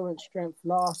endurance strength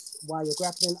lasts while you're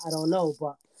grappling, I don't know.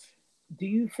 But do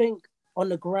you think on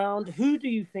the ground, who do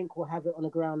you think will have it on the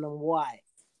ground and why?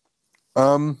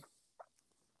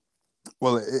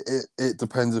 Well, it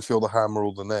depends if you're the hammer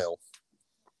or the nail.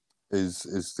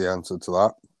 Is the answer to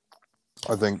that?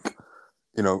 I think,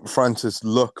 Francis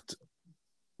looked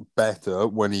better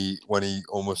when he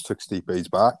almost took Stipe's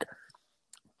back,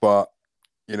 but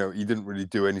he didn't really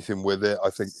do anything with it.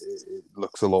 I think it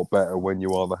looks a lot better when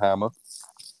you are the hammer,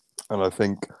 and I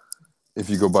think if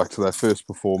you go back to their first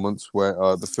performance, where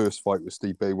the first fight with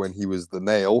Stipe when he was the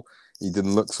nail, he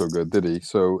didn't look so good, did he?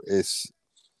 So it's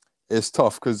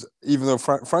tough because even though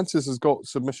Francis has got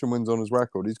submission wins on his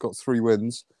record, he's got 3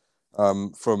 wins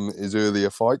from his earlier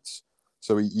fights,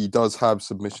 so he does have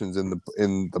submissions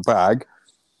in the bag.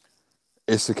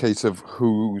 It's a case of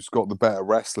who's got the better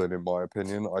wrestling, in my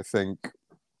opinion. I think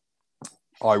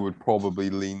I would probably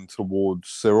lean towards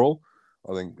Cyril.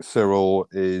 I think Cyril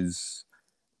is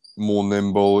more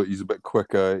nimble. He's a bit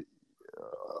quicker.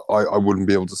 I wouldn't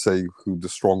be able to say who the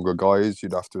stronger guy is.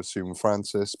 You'd have to assume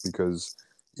Francis because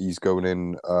he's going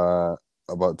in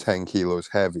about 10 kilos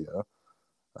heavier.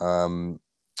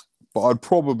 But I'd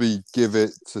probably give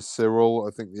it to Cyril.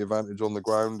 I think the advantage on the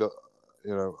ground,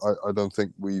 I don't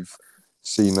think we've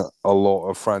seen a lot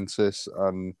of Francis.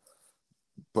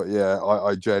 But yeah,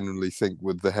 I genuinely think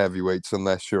with the heavyweights,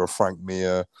 unless you're a Frank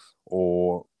Mir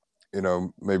or,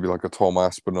 maybe like a Tom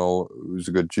Aspinall, who's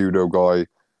a good judo guy,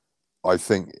 I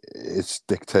think it's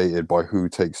dictated by who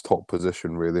takes top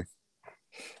position, really.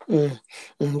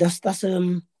 That's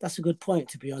a good point,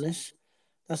 to be honest.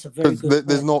 That's a very good point.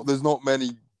 There's not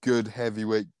many good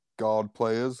heavyweight guard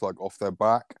players like off their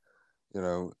back.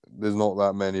 There's not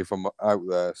that many of them out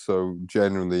there. So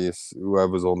generally, it's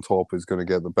whoever's on top is going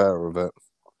to get the better of it.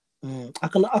 I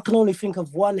can only think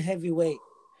of one heavyweight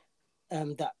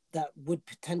that would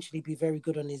potentially be very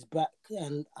good on his back,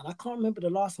 and I can't remember the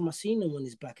last time I seen him on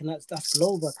his back, and that's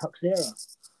Glover Teixeira.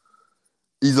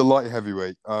 He's a light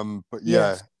heavyweight, but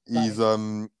yeah, he's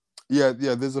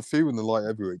there's a few in the light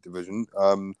heavyweight division.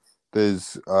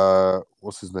 There's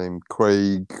what's his name,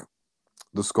 Craig,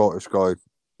 the Scottish guy.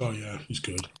 Oh yeah, he's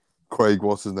good. Craig,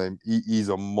 what's his name? He's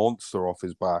a monster off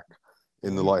his back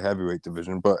in the light heavyweight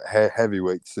division, but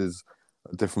heavyweights is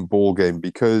a different ball game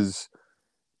because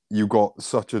you got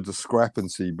such a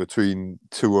discrepancy between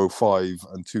 205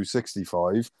 and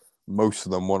 265. Most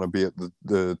of them want to be at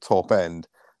the top end,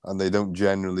 and they don't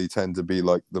generally tend to be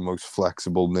like the most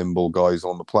flexible, nimble guys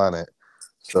on the planet.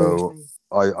 So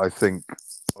I think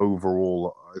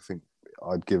overall,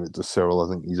 I'd give it to Cyril. I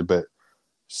think he's a bit,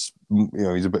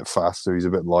 he's a bit faster. He's a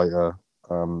bit lighter.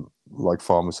 Like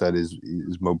Farmer said, his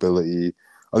mobility.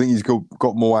 I think he's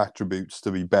got more attributes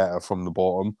to be better from the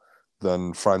bottom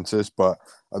than Francis, but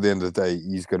at the end of the day,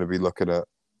 he's going to be looking at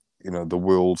the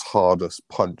world's hardest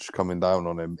punch coming down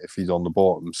on him if he's on the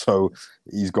bottom. So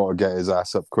he's got to get his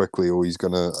ass up quickly, or he's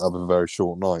going to have a very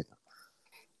short night.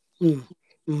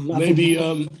 Maybe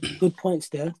good points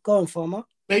there. Go on, Farmer.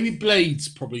 Maybe Blades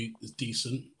probably is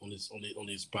decent on his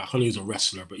back. I know he's a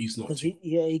wrestler, but he's not.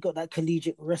 He got that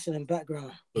collegiate wrestling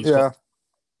background. But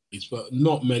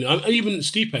not many. Even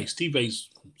Stipe's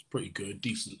pretty good,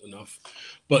 decent enough.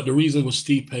 But the reason was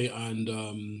Stipe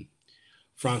and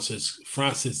Francis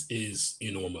is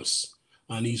enormous.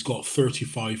 And he's got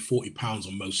 35, 40 pounds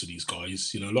on most of these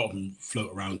guys. A lot of them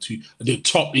float around the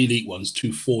top elite ones,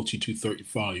 240,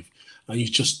 235. And he's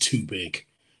just too big.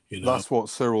 That's what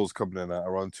Cyril's coming in at,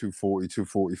 around 240,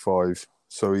 245.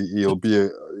 So he'll be,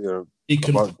 he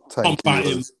can about 10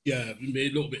 kilos. A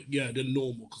little bit, than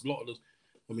normal. Because a lot of those,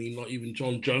 like even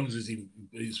John Jones I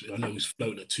know he's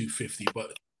floating at 250,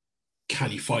 but can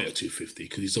he fight at 250?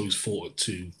 Because he's always fought at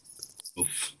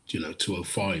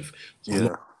 205.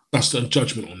 So That's the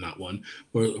judgment on that one.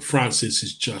 Where Francis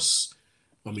is just,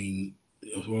 I mean,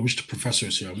 I wish the professor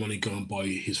is here. I'm only going by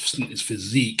his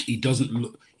physique. He doesn't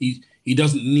look. He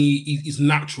doesn't need. He's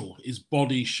natural. His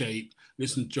body shape.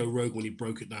 Listen to Joe Rogan when he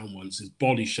broke it down once. His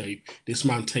body shape. This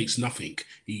man takes nothing.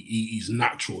 He's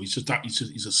natural. He's just that.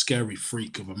 He's a scary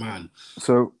freak of a man.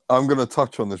 So I'm going to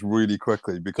touch on this really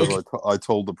quickly because Okay. I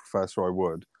told the professor I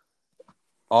would.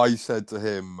 I said to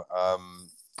him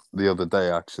the other day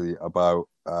actually about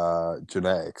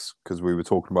genetics because we were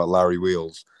talking about Larry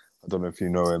Wheels. I don't know if you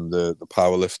know him, the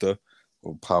powerlifter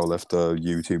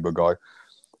YouTuber guy,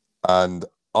 and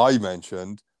I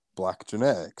mentioned black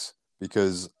genetics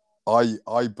because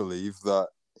I believe that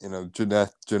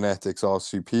genetics are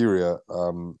superior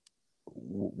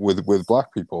with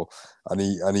black people, and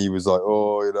he was like,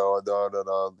 oh, no,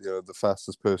 the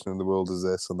fastest person in the world is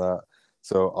this and that.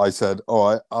 So I said, all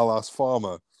right, I'll ask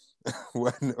Farmer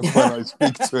when I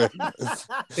speak to him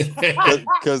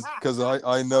because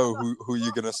I know who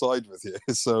you're going to side with here.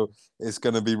 So it's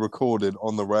going to be recorded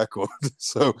on the record.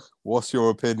 So what's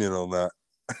your opinion on that?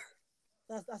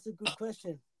 That's a good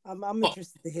question. I'm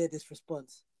interested to hear this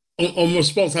response. On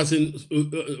response, as in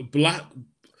black.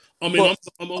 I mean,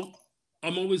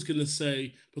 I'm always going to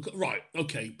say, right,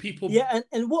 okay, people. Yeah,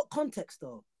 and what context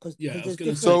though? Because Yeah, I was there's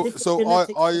gonna different say- So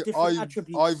genetics and different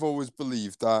attributes. I've always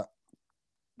believed that.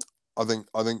 I think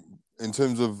in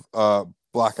terms of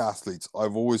black athletes,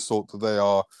 I've always thought that they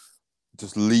are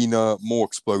just leaner, more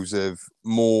explosive,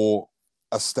 more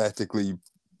aesthetically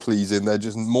pleasing. They're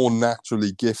just more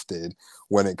naturally gifted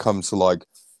when it comes to like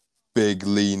big,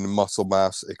 lean muscle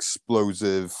mass,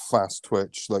 explosive, fast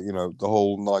twitch, like the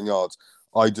whole 9 yards.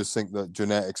 I just think that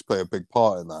genetics play a big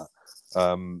part in that,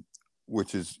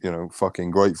 which is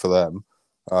fucking great for them.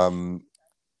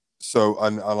 So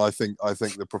and I think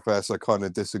the professor kind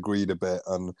of disagreed a bit,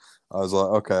 and I was like,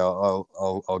 okay,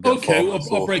 I'll get. Okay, Farmer's I'll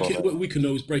thoughts break on it. We can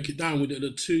always break it down. With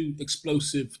the two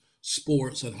explosive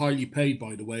sports and highly paid,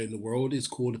 by the way, in the world is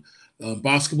called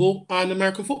basketball and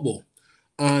American football.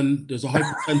 And there's a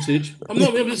high percentage. I'm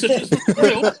not. It's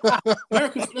real.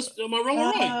 American. Am I wrong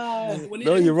or right?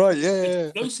 No, you're right. Yeah.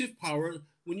 Explosive power.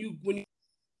 When you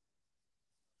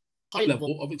high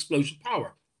level of explosive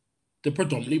power, they're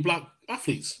predominantly black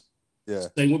athletes. Yeah.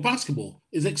 Same with basketball.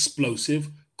 Is explosive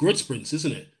grid sprints,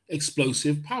 isn't it?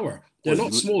 Explosive power. They're Well,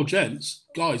 not small gents,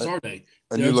 guys, are they?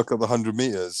 And you look at the 100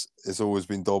 meters; it's always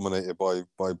been dominated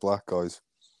by black guys.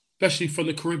 Especially from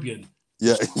the Caribbean.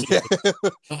 Yeah, yeah.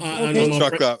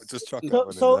 Okay. Just chuck that So one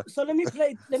in so there. so let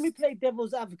me play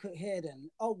devil's advocate here then.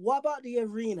 Oh, what about the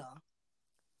arena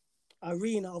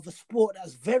of a sport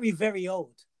that's very, very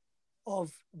old,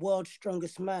 of World's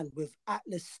Strongest Man with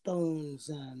Atlas Stones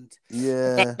and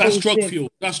Yeah. That's drug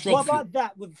fuel. That's drug what fuel. about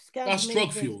that with That's drug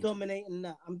Scandinavians fueled. dominating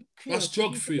that? I'm curious. That's what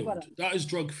drug do you think about fueled. That is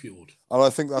drug fueled. And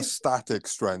I think that's static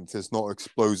strength. It's not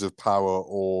explosive power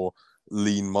or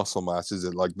lean muscle mass, is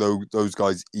it? Like those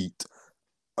guys eat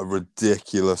a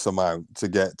ridiculous amount to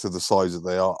get to the size that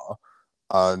they are,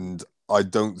 and I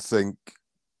think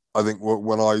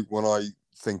when I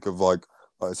think of like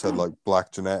I said, like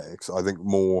black genetics, I think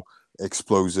more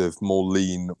explosive, more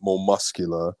lean, more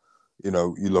muscular.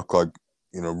 You look like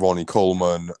Ronnie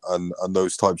Coleman and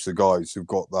those types of guys who've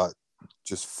got that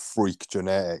just freak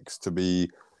genetics to be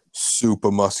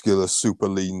super muscular, super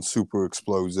lean, super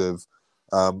explosive.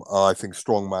 I think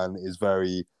strongman is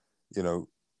very,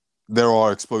 there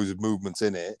are explosive movements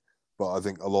in it, but I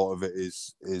think a lot of it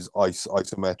is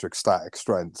isometric static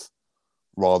strength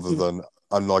rather than,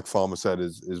 and like Farmer said,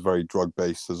 is very drug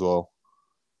based as well.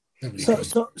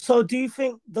 So do you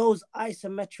think those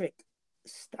isometric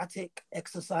static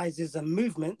exercises and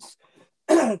movements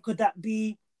could that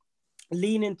be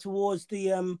leaning towards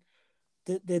the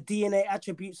DNA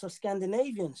attributes of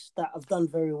Scandinavians that have done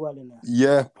very well in that?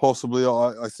 Yeah, possibly.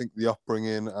 I think the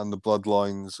upbringing and the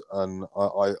bloodlines, and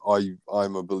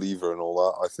I'm a believer in all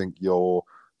that. I think your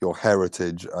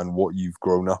heritage and what you've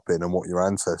grown up in and what your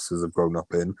ancestors have grown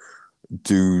up in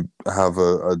do have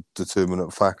a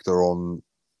determinant factor on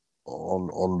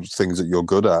things that you're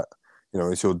good at.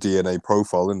 It's your DNA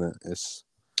profile, isn't it? It's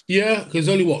There's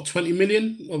only 20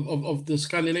 million of the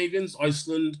Scandinavians,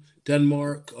 Iceland,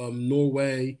 Denmark,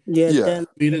 Norway. Yeah. I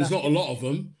mean, there's not a lot of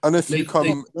them. And if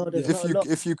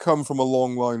you come from a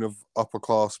long line of upper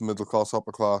class, middle class,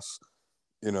 upper class,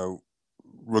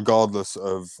 regardless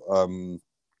of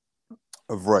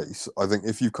race, I think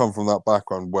if you come from that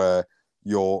background where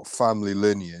your family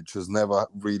lineage has never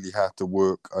really had to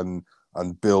work and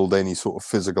build any sort of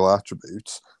physical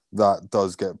attributes, that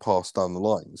does get passed down the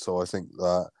line. So I think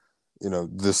that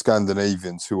the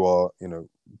Scandinavians who are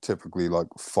typically like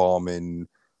farming,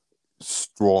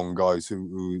 strong guys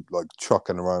who like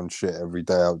chucking around shit every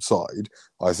day outside.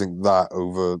 I think that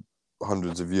over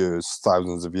hundreds of years,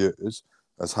 thousands of years,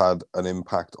 has had an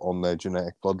impact on their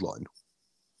genetic bloodline.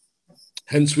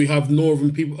 Hence, we have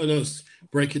northern people. And let's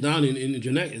break it down in the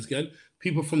genetics again.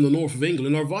 People from the north of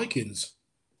England are Vikings.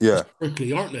 Yeah,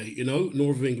 Historically, aren't they? You know,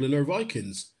 north of England are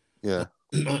Vikings. yeah,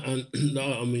 And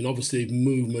I mean, obviously,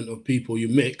 movement of people you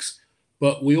mix,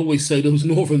 but we always say those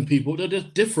northern people, they're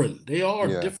just different. They are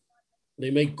different. They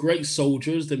make great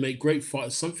soldiers. They make great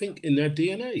fighters. Something in their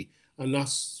DNA. And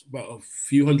that's about a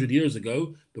few hundred years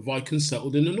ago. The Vikings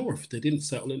settled in the north. They didn't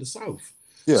settle in the south.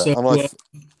 yeah. So, And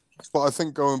but I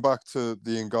think going back to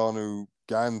the Ngannou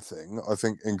Gan thing, I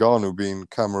think Ngannou being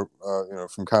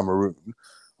from Cameroon,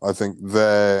 I think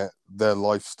their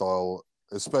lifestyle,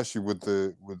 especially with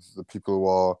the people who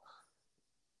are,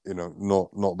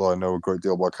 not that I know a great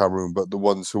deal about Cameroon, but the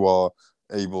ones who are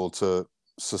able to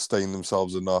sustain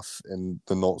themselves enough in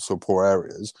the not so poor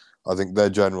areas, I think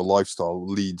their general lifestyle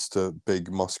leads to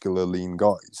big, muscular, lean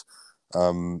guys.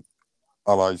 And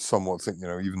I somewhat think,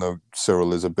 even though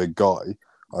Cyril is a big guy,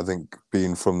 I think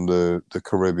being from the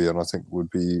Caribbean, I think would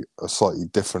be a slightly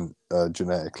different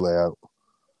genetic layout.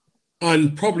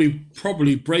 And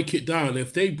probably break it down.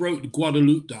 If they broke the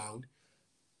Guadeloupe down,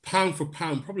 pound for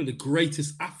pound, probably the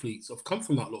greatest athletes have come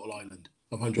from that little island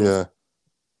of 100. Yeah.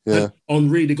 Yeah.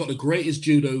 Henri, they got the greatest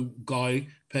judo guy,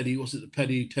 Teddy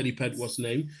Petty, what's the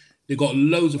name? They got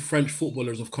loads of French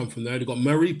footballers have come from there. They got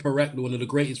Marie Perret, one of the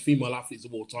greatest female athletes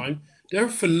of all time. They're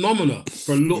phenomena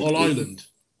for a little island.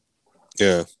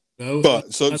 Yeah. You know?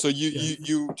 But so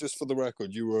you just for the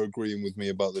record, you were agreeing with me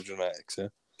about the genetics, yeah?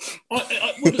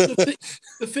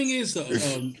 The thing is that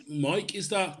Mike, is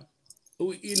that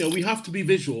we have to be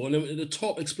visual, and the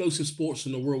top explosive sports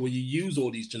in the world where you use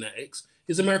all these genetics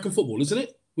is American football, isn't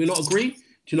it? We not agree?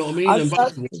 Do you know what I mean?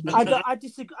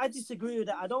 I disagree with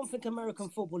that. I don't think American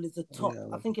football is the top.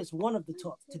 I think it's one of the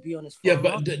top, to be honest. Yeah,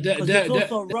 but there's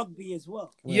also rugby as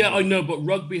well. Yeah, I know, but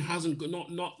rugby hasn't got not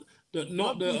the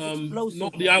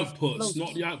outputs,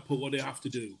 not the output what they have to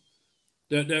do.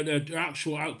 Their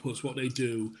actual outputs, what they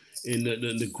do in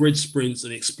the grid sprints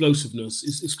and explosiveness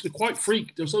is quite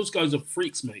freak. Those guys are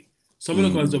freaks, mate. Some of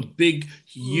the guys are big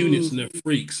units and they're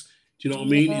freaks. Do you know what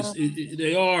I mean?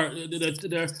 They are.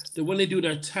 When they do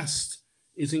their test,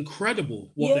 it's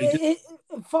incredible what they do.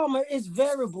 Farmer is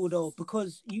variable though,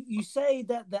 because you say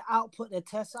that the output, the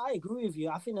test. I agree with you.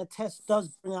 I think the test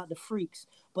does bring out the freaks,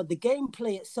 but the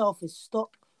gameplay itself is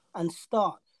stop and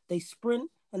start. They sprint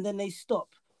and then they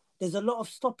stop. There's a lot of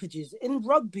stoppages in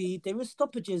rugby. There is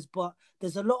stoppages, but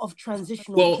there's a lot of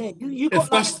transitional play. If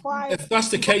that's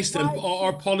the case, then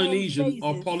our Polynesian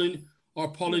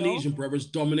brothers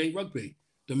dominate rugby.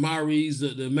 The Maoris,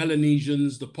 the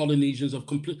Melanesians, the Polynesians have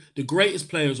the greatest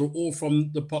players are all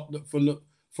from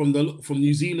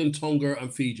New Zealand, Tonga,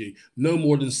 and Fiji. No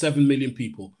more than 7 million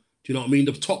people. Do you know what I mean?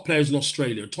 The top players in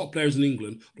Australia, top players in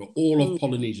England, they're all of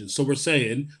Polynesians. So we're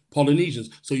saying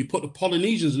Polynesians. So you put the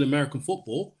Polynesians in American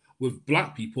football with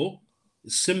black people,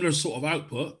 similar sort of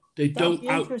output. They don't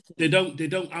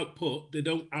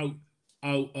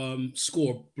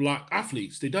score black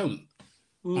athletes. They don't.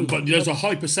 But there's a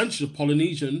high percentage of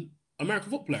Polynesian American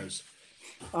football players.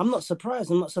 I'm not surprised.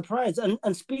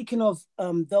 And speaking of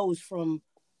those from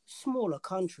smaller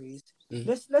countries,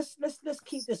 let's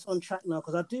keep this on track now,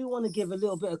 because I do want to give a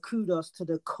little bit of kudos to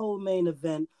the co-main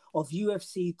event of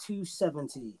UFC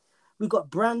 270. We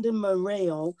got Brandon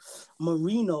Moreno,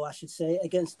 I should say,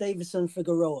 against Deiveson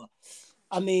Figueroa.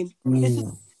 I mean,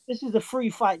 this is a free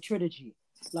fight trilogy.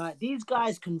 Like, these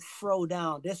guys can throw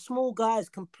down. They're small guys,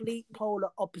 complete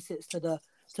polar opposites to the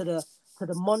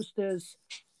monsters,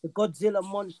 the Godzilla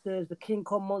monsters, the King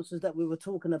Kong monsters that we were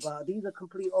talking about. These are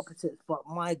complete opposites, but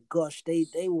my gosh, they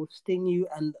will sting you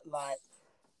and like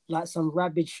some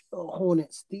ravaged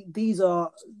hornets. These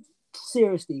are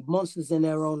seriously monsters in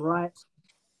their own right.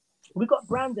 We got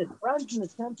Brandon. Brandon the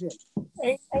champion.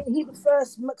 Ain't he the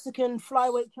first Mexican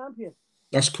flyweight champion?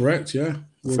 That's correct, yeah.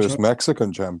 First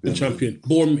Mexican champion.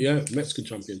 Born, Mexican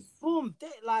champion. Boom.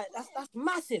 That's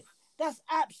massive. That's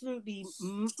absolutely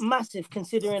massive,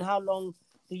 considering how long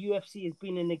the UFC has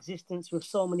been in existence with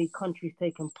so many countries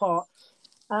taking part.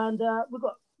 And we've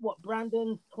got,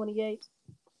 Brandon, 28.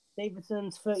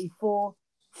 Deiveson's 34.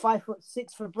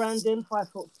 5'6" for Brandon,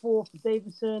 5'4" for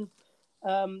Deiveson.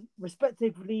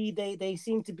 Respectively, they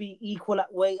seem to be equal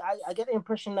at weight. I get the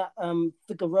impression that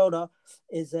Figueroa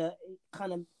is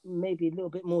kind of maybe a little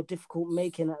bit more difficult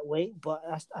making at weight, but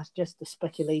that's just the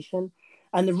speculation.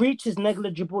 And the reach is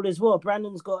negligible as well.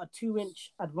 Brandon's got a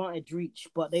 2-inch advantage reach,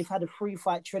 but they've had a free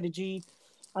fight trilogy.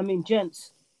 I mean,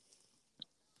 gents,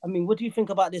 I mean, what do you think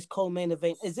about this co-main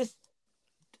event? Is this?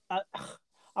 I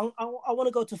want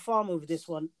to go to Farmer with this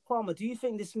one. Farmer, do you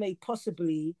think this may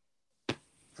possibly,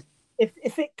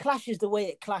 if it clashes the way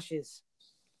it clashes,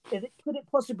 could it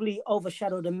possibly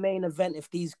overshadow the main event if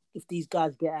these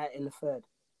guys get out in the third?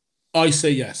 I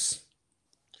say yes.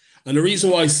 And the reason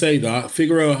why I say that,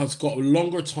 Figueroa has got a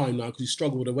longer time now because he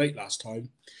struggled with the weight last time.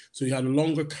 So he had a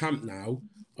longer camp now.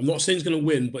 I'm not saying he's going to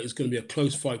win, but it's going to be a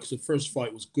close fight because the first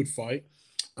fight was a good fight.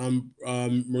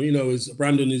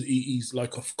 Brandon is he's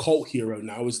like a cult hero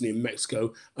now, isn't he, in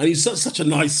Mexico? And he's such a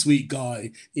nice, sweet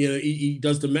guy. You know, he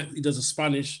does a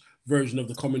Spanish version of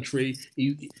the commentary.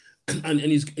 He's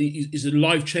a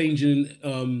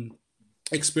life-changing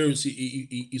experience.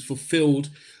 He's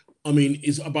fulfilled. I mean,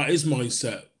 it's about his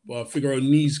mindset. Figueroa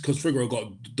needs, because Figueroa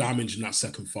got damaged in that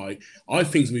second fight. I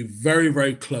think it's going to be very,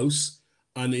 very close,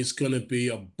 and it's going to be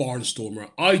a barnstormer.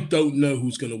 I don't know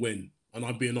who's going to win, and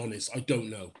I'm being honest. I don't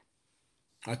know.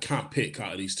 I can't pick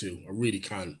out of these two. I really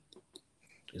can't.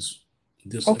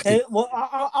 Okay, well,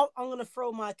 I'm going to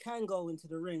throw my Kango into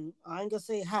the ring. I ain't going to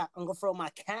say hat. I'm going to throw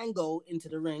my Kango into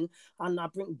the ring, and I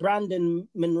bring Brandon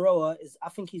Monroe. I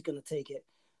think he's going to take it.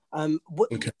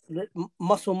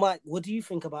 Muscle Mike, what do you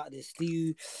think about this? Do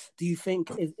you think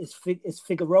is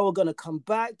Figueroa going to come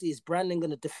back? Is Brandon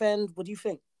going to defend? What do you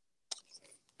think?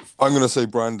 I'm going to say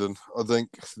Brandon. I think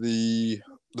the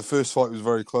first fight was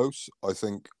very close. I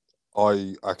think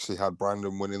I actually had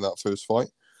Brandon winning that first fight.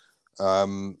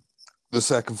 The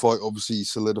second fight obviously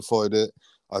solidified it.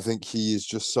 I think he is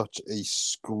just such a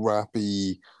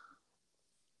scrappy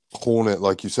hornet,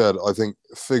 like you said. I think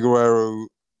Figueroa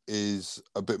is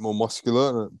a bit more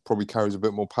muscular and probably carries a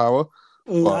bit more power.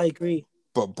 I agree.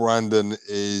 But Brandon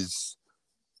he's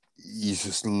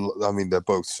just, I mean, they're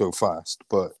both so fast,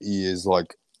 but he is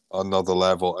like another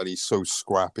level and he's so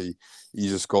scrappy. He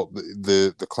just got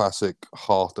the classic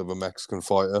heart of a Mexican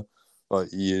fighter. Like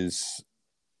he is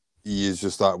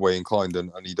just that way inclined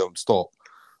and he don't stop.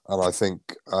 And I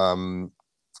think,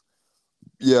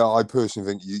 I personally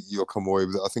think you'll come away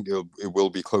with it. I think it will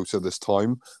be closer this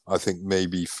time. I think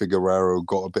maybe Figueroa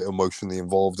got a bit emotionally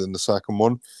involved in the second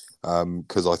one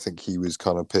because I think he was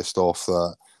kind of pissed off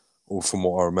that, or from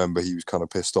what I remember, he was kind of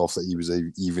pissed off that he was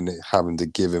even having to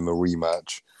give him a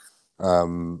rematch.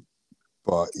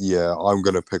 But yeah, I'm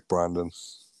going to pick Brandon.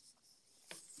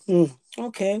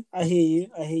 Okay, I hear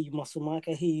you, Muscle Mike.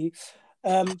 I hear you.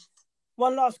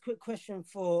 One last quick question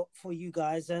for you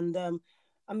guys, and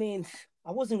I mean,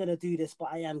 I wasn't going to do this, but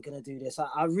I am going to do this.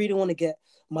 I really want to get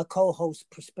my co-host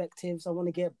perspectives. I want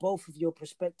to get both of your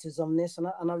perspectives on this, and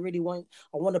I really want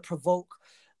to provoke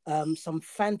some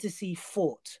fantasy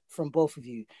thought from both of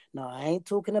you. Now, I ain't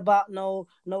talking about no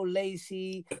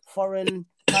lazy foreign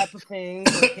type of thing.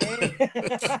 Okay?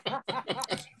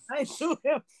 I ain't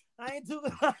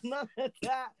talking about none of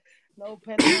that. No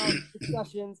penthouse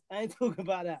discussions. I ain't talking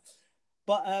about that.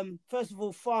 But first of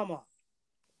all, Farmer,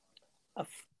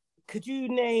 could you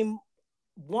name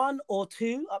one or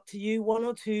two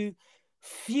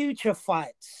future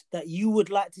fights that you would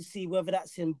like to see, whether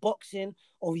that's in boxing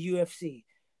or UFC?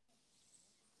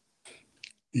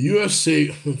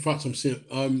 UFC, in fact, I'm seeing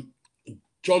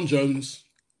John Jones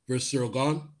versus Cyril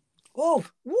Gane. Oh,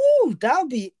 woo, that would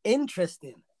be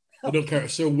interesting. I don't care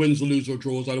if Cyril wins or loses or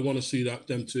draws. I want to see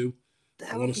them two.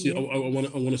 I want to see. I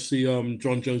want to see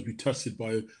John Jones be tested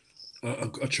by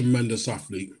a tremendous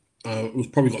athlete. Who's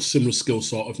probably got similar skill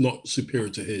set, if not superior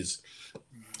to his.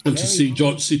 And to see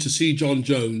John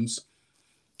Jones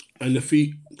and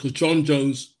defeat, because John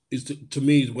Jones is to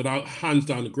me, without hands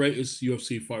down, the greatest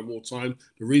UFC fighter of all time.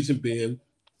 The reason being,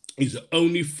 he's the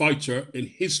only fighter in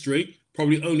history,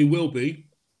 probably only will be,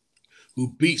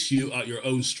 who beats you at your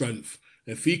own strength.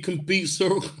 If he can beat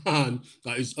Cyril Gane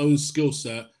at his own skill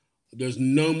set, there's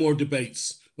no more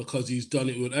debates because he's done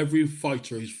it with every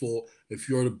fighter he's fought. If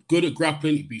you're good at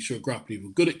grappling, he beats you at grappling. If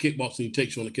you're good at kickboxing, he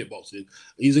takes you on the kickboxing.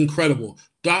 He's incredible.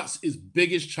 That's his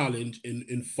biggest challenge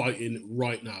in fighting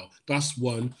right now. That's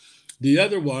one. The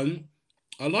other one,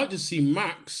 I'd like to see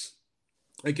Max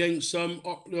against the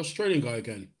Australian guy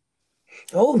again.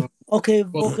 Oh, okay.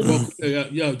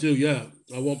 Yeah, I do. Yeah,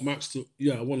 I want Max to.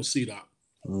 Yeah, I want to see that.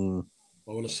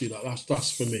 I want to see that.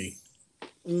 That's for me.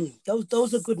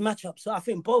 Those are good matchups. So I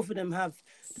think both of them have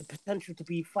the potential to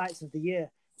be fights of the year.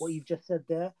 What you've just said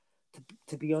there,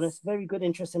 to be honest, very good,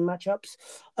 interesting matchups.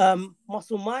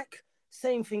 Muscle Mike,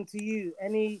 same thing to you.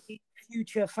 Any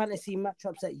future fantasy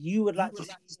matchups that you would like to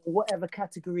see, whatever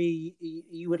category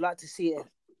you would like to see it?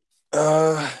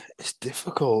 It's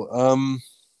difficult. To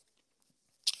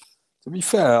be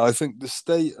fair, I think the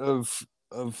state of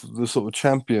the sort of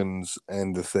champions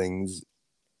end of things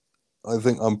I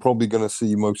think I'm probably going to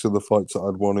see most of the fights that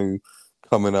I'd want to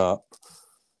coming up.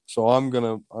 So I'm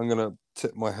gonna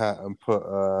tip my hat and put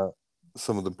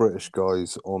some of the British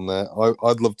guys on there.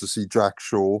 I'd love to see Jack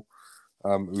Shaw,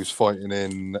 who's fighting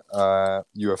in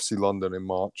UFC London in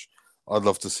March. I'd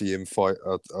love to see him fight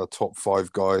a top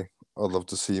 5 guy. I'd love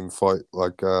to see him fight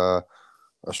like a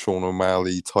Sean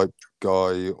O'Malley type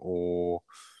guy, or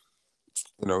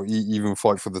even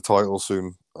fight for the title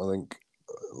soon. I think,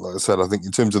 like I said, I think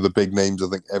in terms of the big names, I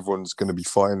think everyone's going to be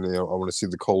fighting. I want to see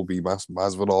the Colby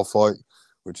Masvidal fight,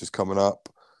 which is coming up.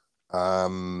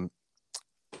 I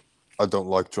don't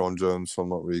like John Jones, so I'm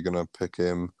not really going to pick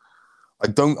him. I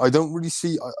don't really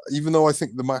see, even though I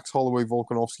think the Max Holloway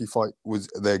Volkanovski fight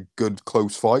they're good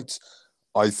close fights,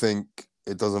 I think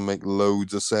it doesn't make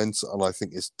loads of sense, and I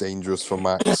think it's dangerous for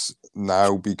Max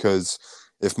now, because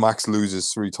if Max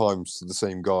loses 3 times to the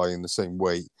same guy in the same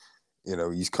weight,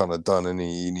 he's kind of done, and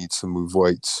he needs to move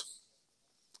weights.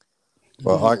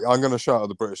 But I'm going to shout out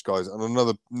the British guys, and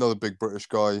another big British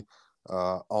guy,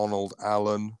 Arnold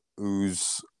Allen,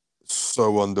 who's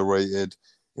so underrated.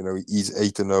 He's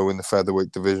 8-0 in the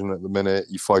featherweight division at the minute.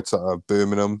 He fights at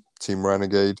Birmingham, Team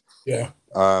Renegade. Yeah.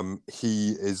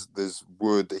 There's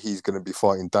word that he's going to be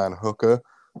fighting Dan Hooker,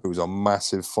 who's a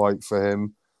massive fight for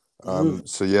him.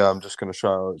 So yeah, I'm just going to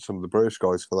shout out some of the British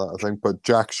guys for that, I think. But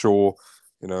Jack Shaw,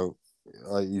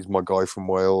 he's my guy from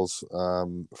Wales,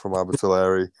 from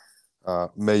Abertillery.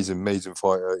 Amazing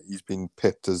fighter. He's been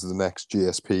picked as the next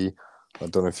GSP. I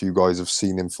don't know if you guys have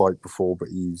seen him fight before, but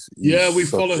he's we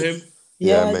follow him.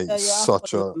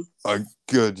 Such a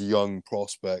good young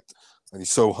prospect, and he's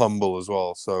so humble as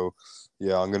well. So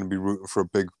yeah, I'm going to be rooting for a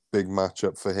big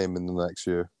matchup for him in the next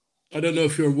year. I don't know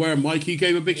if you're aware, Mike, he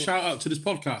gave a big shout out to this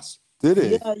podcast. Did he?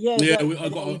 Yeah, I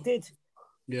did.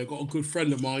 Yeah, I got a good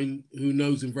friend of mine who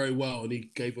knows him very well, and he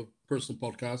gave a personal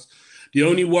podcast. The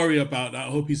only worry about that,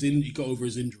 I hope he got over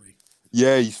his injury.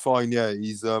 Yeah, he's fine. Yeah,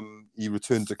 he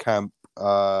returned to camp.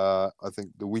 I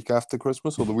think the week after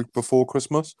Christmas or the week before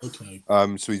Christmas. Okay.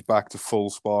 So he's back to full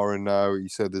sparring now. He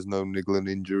said there's no niggling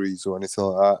injuries or anything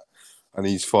like that, and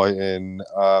he's fighting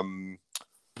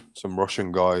some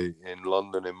Russian guy in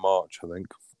London in March, I think.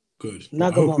 Good.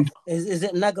 Nagamov. Is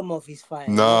it Nagamov he's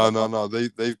fighting? No.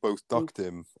 They've both ducked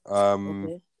him.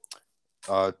 Okay.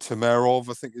 Tamarov,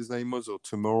 I think his name was, or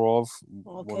Timurov.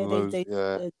 Okay, one of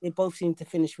those, they both seem to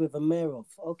finish with Amirov.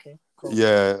 Okay, cool.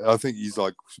 Yeah, I think he's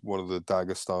like one of the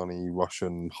Dagestani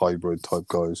Russian hybrid type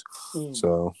guys.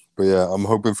 So, but yeah, I'm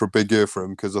hoping for a big year for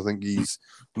him, because I think he's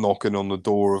knocking on the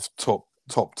door of top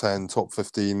 10, top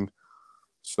 15.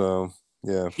 So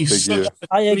yeah, big year.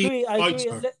 I agree.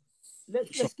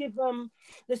 Let's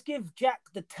give Jack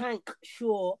the Tank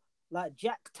Shaw. Like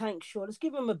Jack Tank Shaw, let's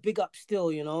give him a big up still,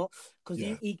 because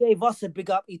he gave us a big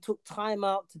up. He took time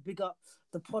out to big up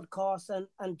the podcast,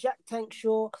 and Jack Tank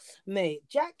Shaw, mate.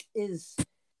 Jack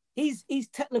he's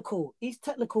technical. He's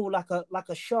technical like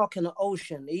a shark in the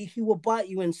ocean. He will bite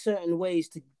you in certain ways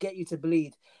to get you to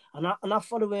bleed. And I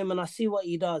follow him and I see what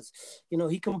he does.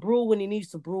 He can brawl when he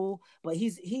needs to brawl, but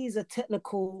he's a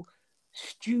technical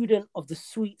student of the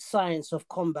sweet science of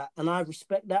combat, and I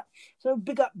respect that. So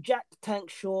big up Jack Tank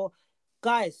Shaw.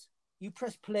 Guys, you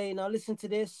press play now. Listen to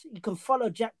this. You can follow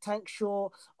Jack Tank Shaw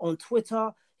on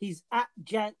Twitter. He's at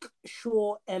Jack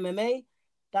Shaw MMA.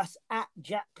 That's at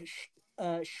Jack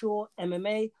Shaw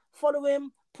MMA. Follow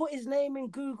him. Put his name in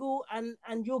Google, and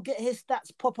you'll get his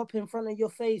stats pop up in front of your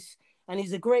face. And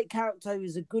he's a great character.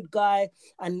 He's a good guy,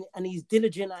 and he's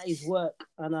diligent at his work.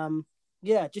 And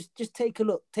yeah, just take a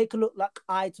look. Take a look like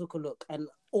I took a look, and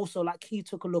also like he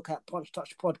took a look at Punch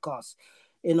Touch Podcast.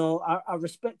 I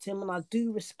respect him, and I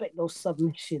do respect those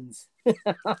submissions.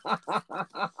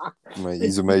 Mate,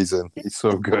 he's amazing. He's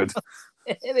so good.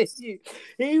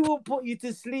 He will put you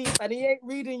to sleep, and he ain't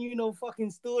reading you no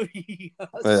fucking story.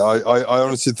 Mate, I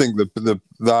honestly think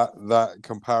that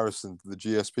comparison, the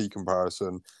GSP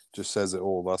comparison, just says it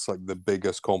all. That's like the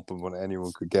biggest compliment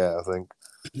anyone could get, I think.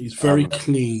 He's very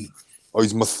clean. Oh,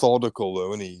 he's methodical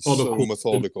though, isn't he? He's so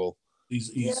methodical. He's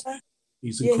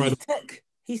incredible.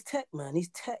 He's tech, man.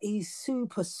 He's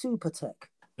super tech.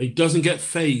 He doesn't get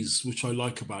phased, which I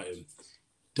like about him.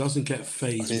 Doesn't get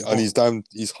phased. And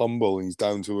he's humble, and he's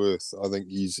down to earth. I think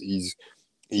he's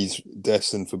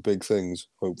destined for big things,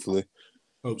 hopefully.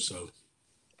 Hope so.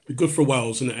 Be good for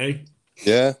Wales, isn't it, eh?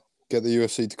 Yeah. Get the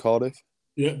UFC to Cardiff.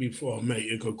 Yeah, mate,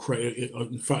 it'd go crazy.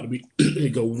 In fact,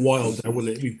 it'd go wild there, wouldn't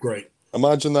it? It'd be great.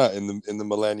 Imagine that in the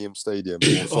Millennium Stadium.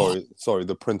 Sorry,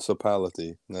 the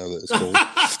Principality, now that it's called.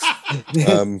 I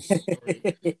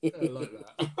like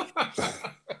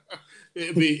that.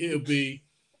 It'll be.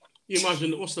 You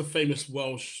imagine, what's the famous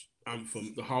Welsh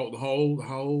anthem, the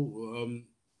whole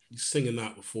singing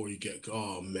that before you get,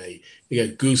 oh mate, you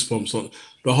get goosebumps on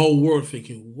the whole world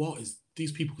thinking, what is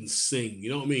these people can sing?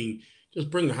 You know what I mean? Just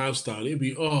bring the house down. It'd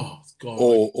be, oh god.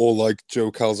 Or like Joe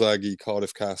Calzaghe,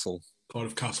 Cardiff Castle.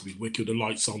 Cardiff Castle would be wicked. The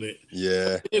lights on it.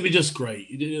 Yeah, it'd be just great.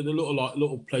 The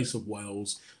little place of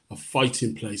Wales, a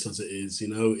fighting place as it is. You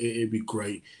know, it'd be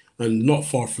great. And not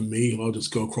far from me, I'll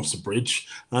just go across the bridge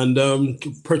and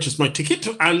purchase my ticket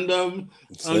and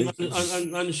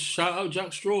shout out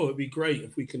Jack Straw. It'd be great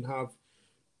if we can have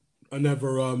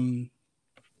another. I'll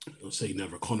say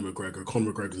never Conor McGregor.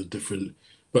 Conor McGregor's a different,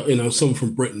 but you know, someone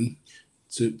from Britain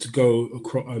to go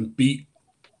across and beat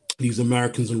these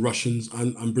Americans and Russians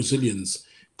and Brazilians.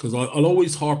 Because I'll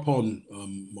always harp on,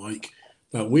 Mike,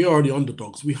 that we are the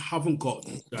underdogs. We haven't got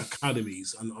the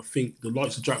academies, and I think the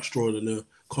likes of Jack Straw and the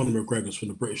Conor McGregors from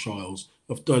the British Isles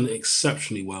have done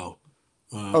exceptionally well.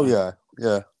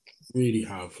 Really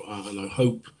have, and I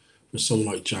hope for someone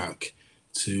like Jack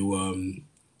to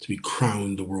be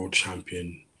crowned the world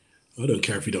champion. I don't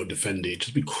care if you don't defend it;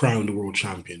 just be crowned the world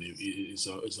champion. It's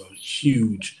a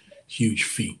huge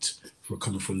feat for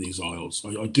coming from these isles.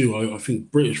 I do. I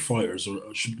think British fighters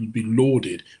should be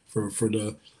lauded for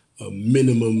the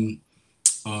minimum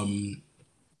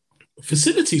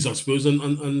facilities, I suppose,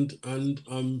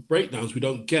 and breakdowns we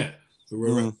don't get.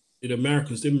 The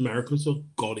Americans have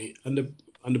got it, and the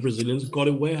Brazilians have got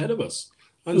it way ahead of us,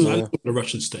 and the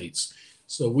Russian states.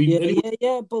 So but we're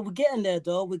getting there,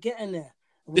 though. We're getting there.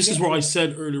 This is what I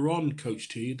said earlier on, Coach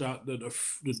T, that the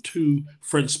two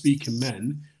French-speaking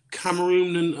men,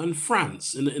 Cameroon and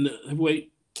France, in the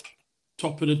heavyweight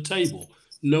top of the table.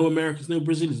 No Americans, no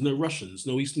Brazilians, no Russians,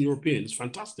 no Eastern Europeans.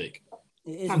 Fantastic.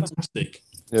 It is fantastic.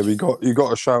 Yeah, you got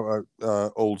to shout out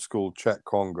old school Czech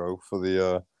Congo for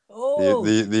the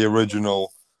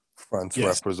original France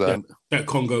represent. Czech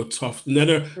Congo, tough.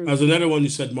 As another one you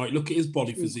said, Mike. Look at his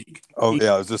body physique. Oh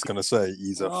yeah, I was just gonna say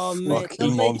he's a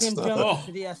fucking monster. Him jump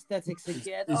to the aesthetics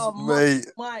again. Mate,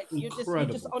 Mike, you're just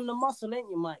on the muscle, ain't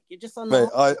you, Mike? You're just on the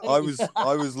muscle.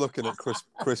 I was looking at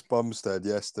Chris Bumstead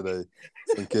yesterday,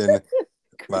 thinking,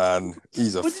 man,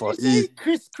 he's a Chris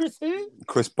who?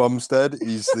 Chris Bumstead.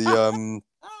 He's the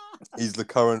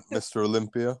current Mr.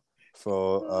 Olympia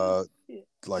for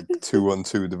like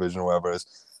 2-on-2 division or whatever it is.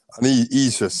 And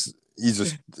he's just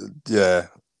yeah.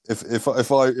 If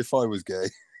I was gay.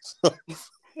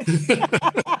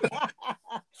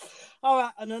 All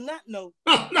right, and on that note,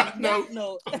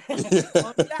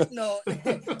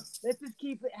 let's just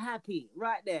keep it happy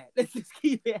right there. Let's just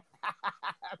keep it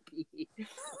happy.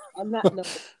 On that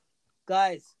note,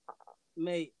 guys,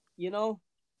 mate, you know,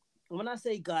 when I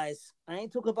say guys, I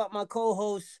ain't talking about my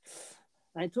co-hosts.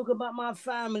 I ain't talking about my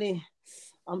family.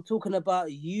 I'm talking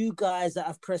about you guys that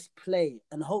have pressed play,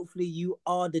 and hopefully you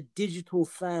are the digital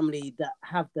family that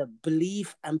have the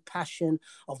belief and passion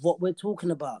of what we're talking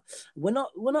about. We're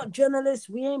not journalists.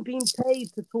 We ain't being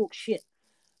paid to talk shit.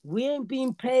 We ain't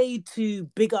being paid to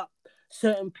big up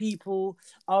certain people.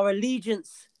 Our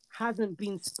allegiance hasn't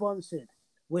been sponsored.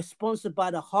 We're sponsored by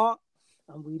the heart,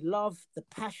 and we love the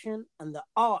passion and the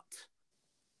art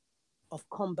of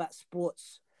combat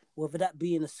sports. Whether that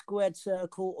be in a squared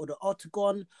circle or the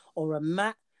octagon or a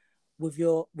mat with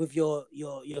your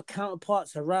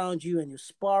counterparts around you and you're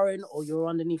sparring or you're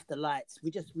underneath the lights.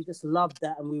 We just love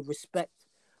that, and we respect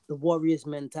the Warriors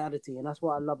mentality, and that's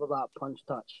what I love about Punch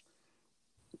Touch.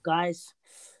 Guys,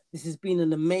 this has been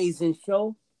an amazing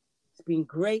show. It's been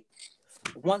great.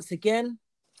 Once again,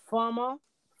 Farmer,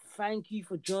 thank you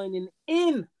for joining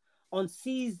in on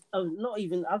season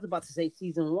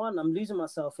 1. I'm losing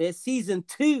myself here. Season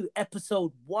 2,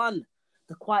 episode 1,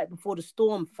 The Quiet Before the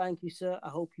Storm. Thank you, sir. I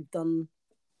hope you've done,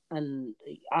 and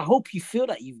I hope you feel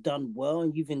that you've done well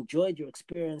and you've enjoyed your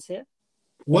experience here.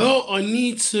 Well, I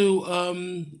need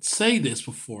to say this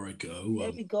before I go.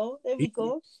 There we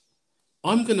go.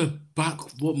 I'm going to back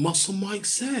what Muscle Mike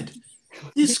said.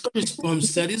 This Chris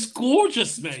Bumstead is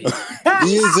gorgeous, mate.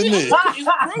 He is, isn't he? Look at his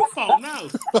profile now.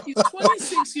 He's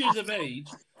 26 years of age,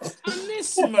 and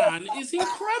this man is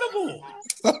incredible.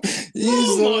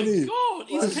 Oh my God,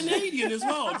 he's Canadian as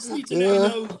well. I just need to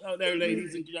know out there,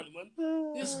 ladies and gentlemen.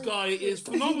 This guy is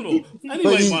phenomenal.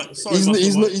 Anyway, Mike, sorry,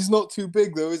 he's not too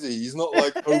big though, is he? He's not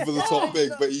like over the top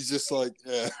big, but he's just like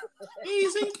he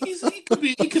could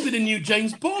be the new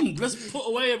James Bond. Let's put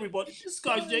away everybody. This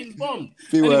guy's James Bond.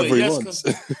 Be whatever he wants.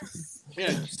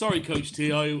 Yeah, sorry, Coach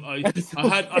T. I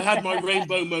had my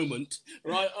rainbow moment,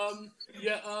 right?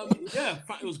 In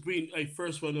fact, it was a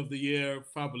first one of the year,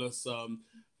 fabulous. I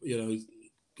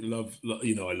love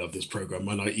this program,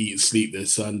 man. I eat and sleep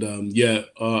this, and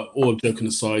all joking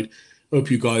aside, hope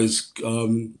you guys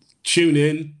tune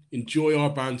in, enjoy our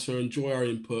banter, enjoy our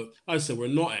input. Like I said, we're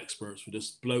not experts. We're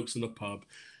just blokes in a pub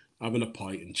having a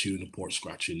pint and chewing a port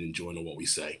scratching, enjoying what we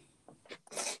say.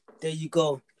 There you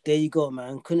go,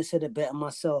 man. Couldn't have said it better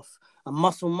myself. And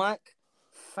Muscle Mike,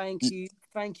 thank you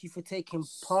for taking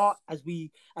part as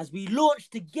we launch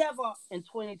together in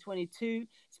 2022.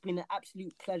 It's been an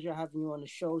absolute pleasure having you on the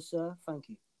show, sir. Thank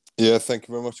you. Yeah, thank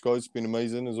you very much, guys. It's been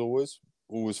amazing as always.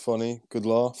 Always funny, good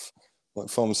laugh. Like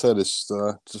Fam said, it's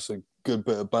just a good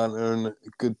bit of banter and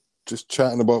good just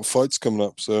chatting about fights coming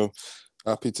up. So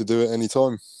happy to do it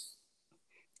anytime.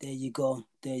 There you go.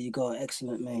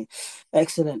 Excellent, mate.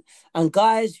 Excellent. And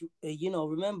guys,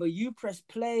 remember, you press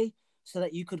play so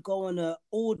that you could go on an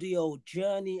audio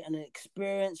journey and an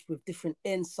experience with different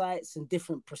insights and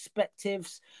different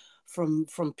perspectives from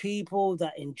people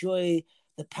that enjoy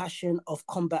the passion of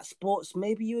combat sports.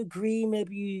 Maybe you agree,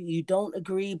 maybe you don't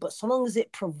agree, but so long as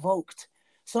it poked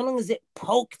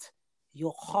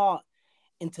your heart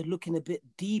into looking a bit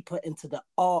deeper into the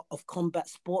art of combat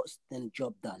sports, then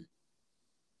job done.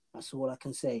 That's all I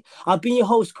can say. I've been your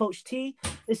host, Coach T.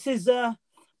 This is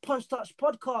Punch Touch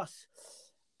Podcast,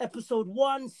 Episode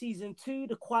 1, Season 2,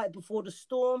 The Quiet Before the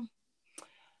Storm.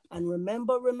 And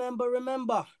remember,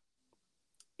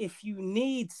 if you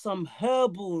need some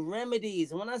herbal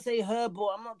remedies, and when I say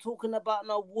herbal, I'm not talking about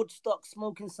no Woodstock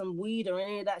smoking some weed or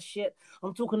any of that shit.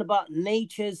 I'm talking about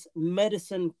nature's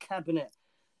medicine cabinet.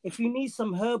 If you need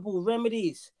some herbal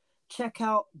remedies, check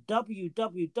out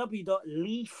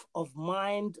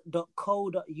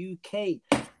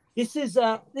www.leafofmind.co.uk. This is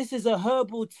a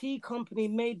herbal tea company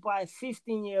made by a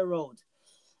 15-year-old.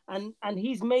 And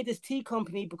he's made this tea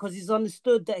company because he's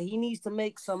understood that he needs to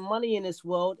make some money in this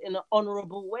world in an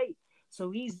honorable way. So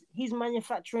he's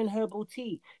manufacturing herbal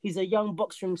tea. He's a young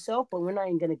boxer himself, but we're not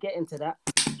even going to get into that.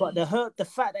 But the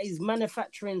fact that he's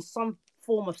manufacturing some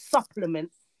form of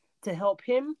supplement to help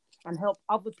him and help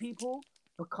other people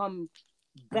become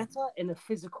better in a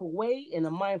physical way, in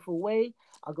a mindful way,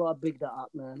 I gotta big that up,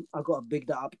 man. I gotta big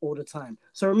that up all the time.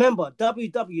 So remember,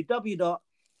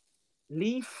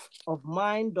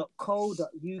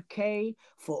 www.leafofmind.co.uk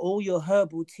for all your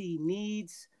herbal tea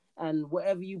needs, and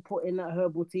whatever you put in that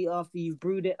herbal tea after you've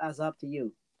brewed it, that's up to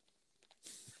you.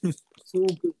 It's all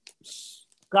good.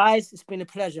 Guys, it's been a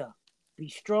pleasure. Be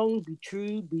strong, be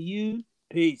true, be you.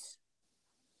 Peace.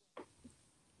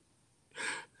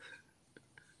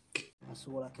 That's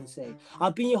all I can say.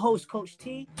 I've been your host, Coach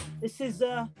T. This is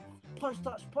Punch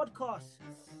Touch Podcast,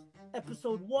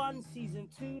 Episode 1, Season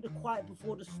 2, The Quiet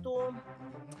Before the Storm.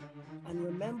 And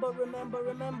remember,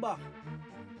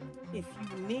 if you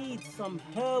need some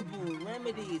herbal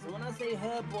remedies, and when I say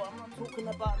herbal, I'm not talking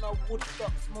about no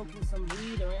Woodstock smoking some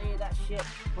weed or any of that shit.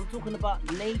 I'm talking about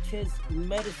nature's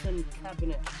medicine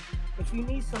cabinet. If you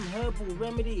need some herbal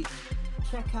remedies,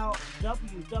 check out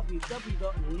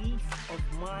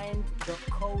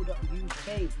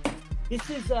www.leafofmind.co.uk. This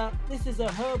is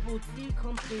a herbal tea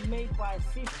company made by a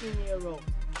 15-year-old.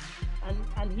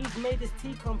 And he's made this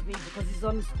tea company because he's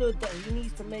understood that he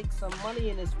needs to make some money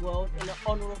in this world in an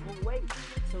honorable way.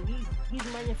 So he's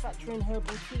manufacturing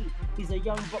herbal tea. He's a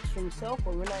young boxer himself,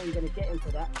 but we're not even going to get into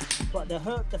that. But the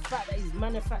fact that he's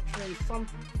manufacturing some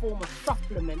form of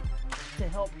supplement to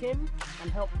help him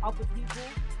and help other people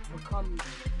become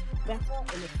better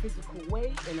in a physical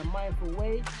way, in a mindful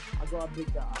way, I gotta big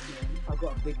that up, man. I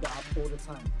gotta big that up all the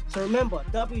time. So remember,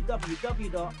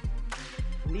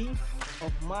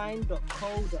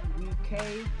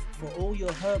 www.leafofmind.co.uk for all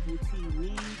your herbal tea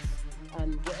needs,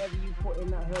 and whatever you put in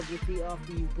that herbal tea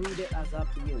after you've brewed it, that's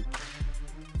up to you.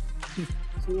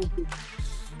 It's all good.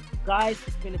 Guys,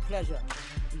 it's been a pleasure.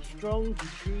 Be strong, be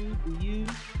true, be you.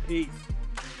 Peace.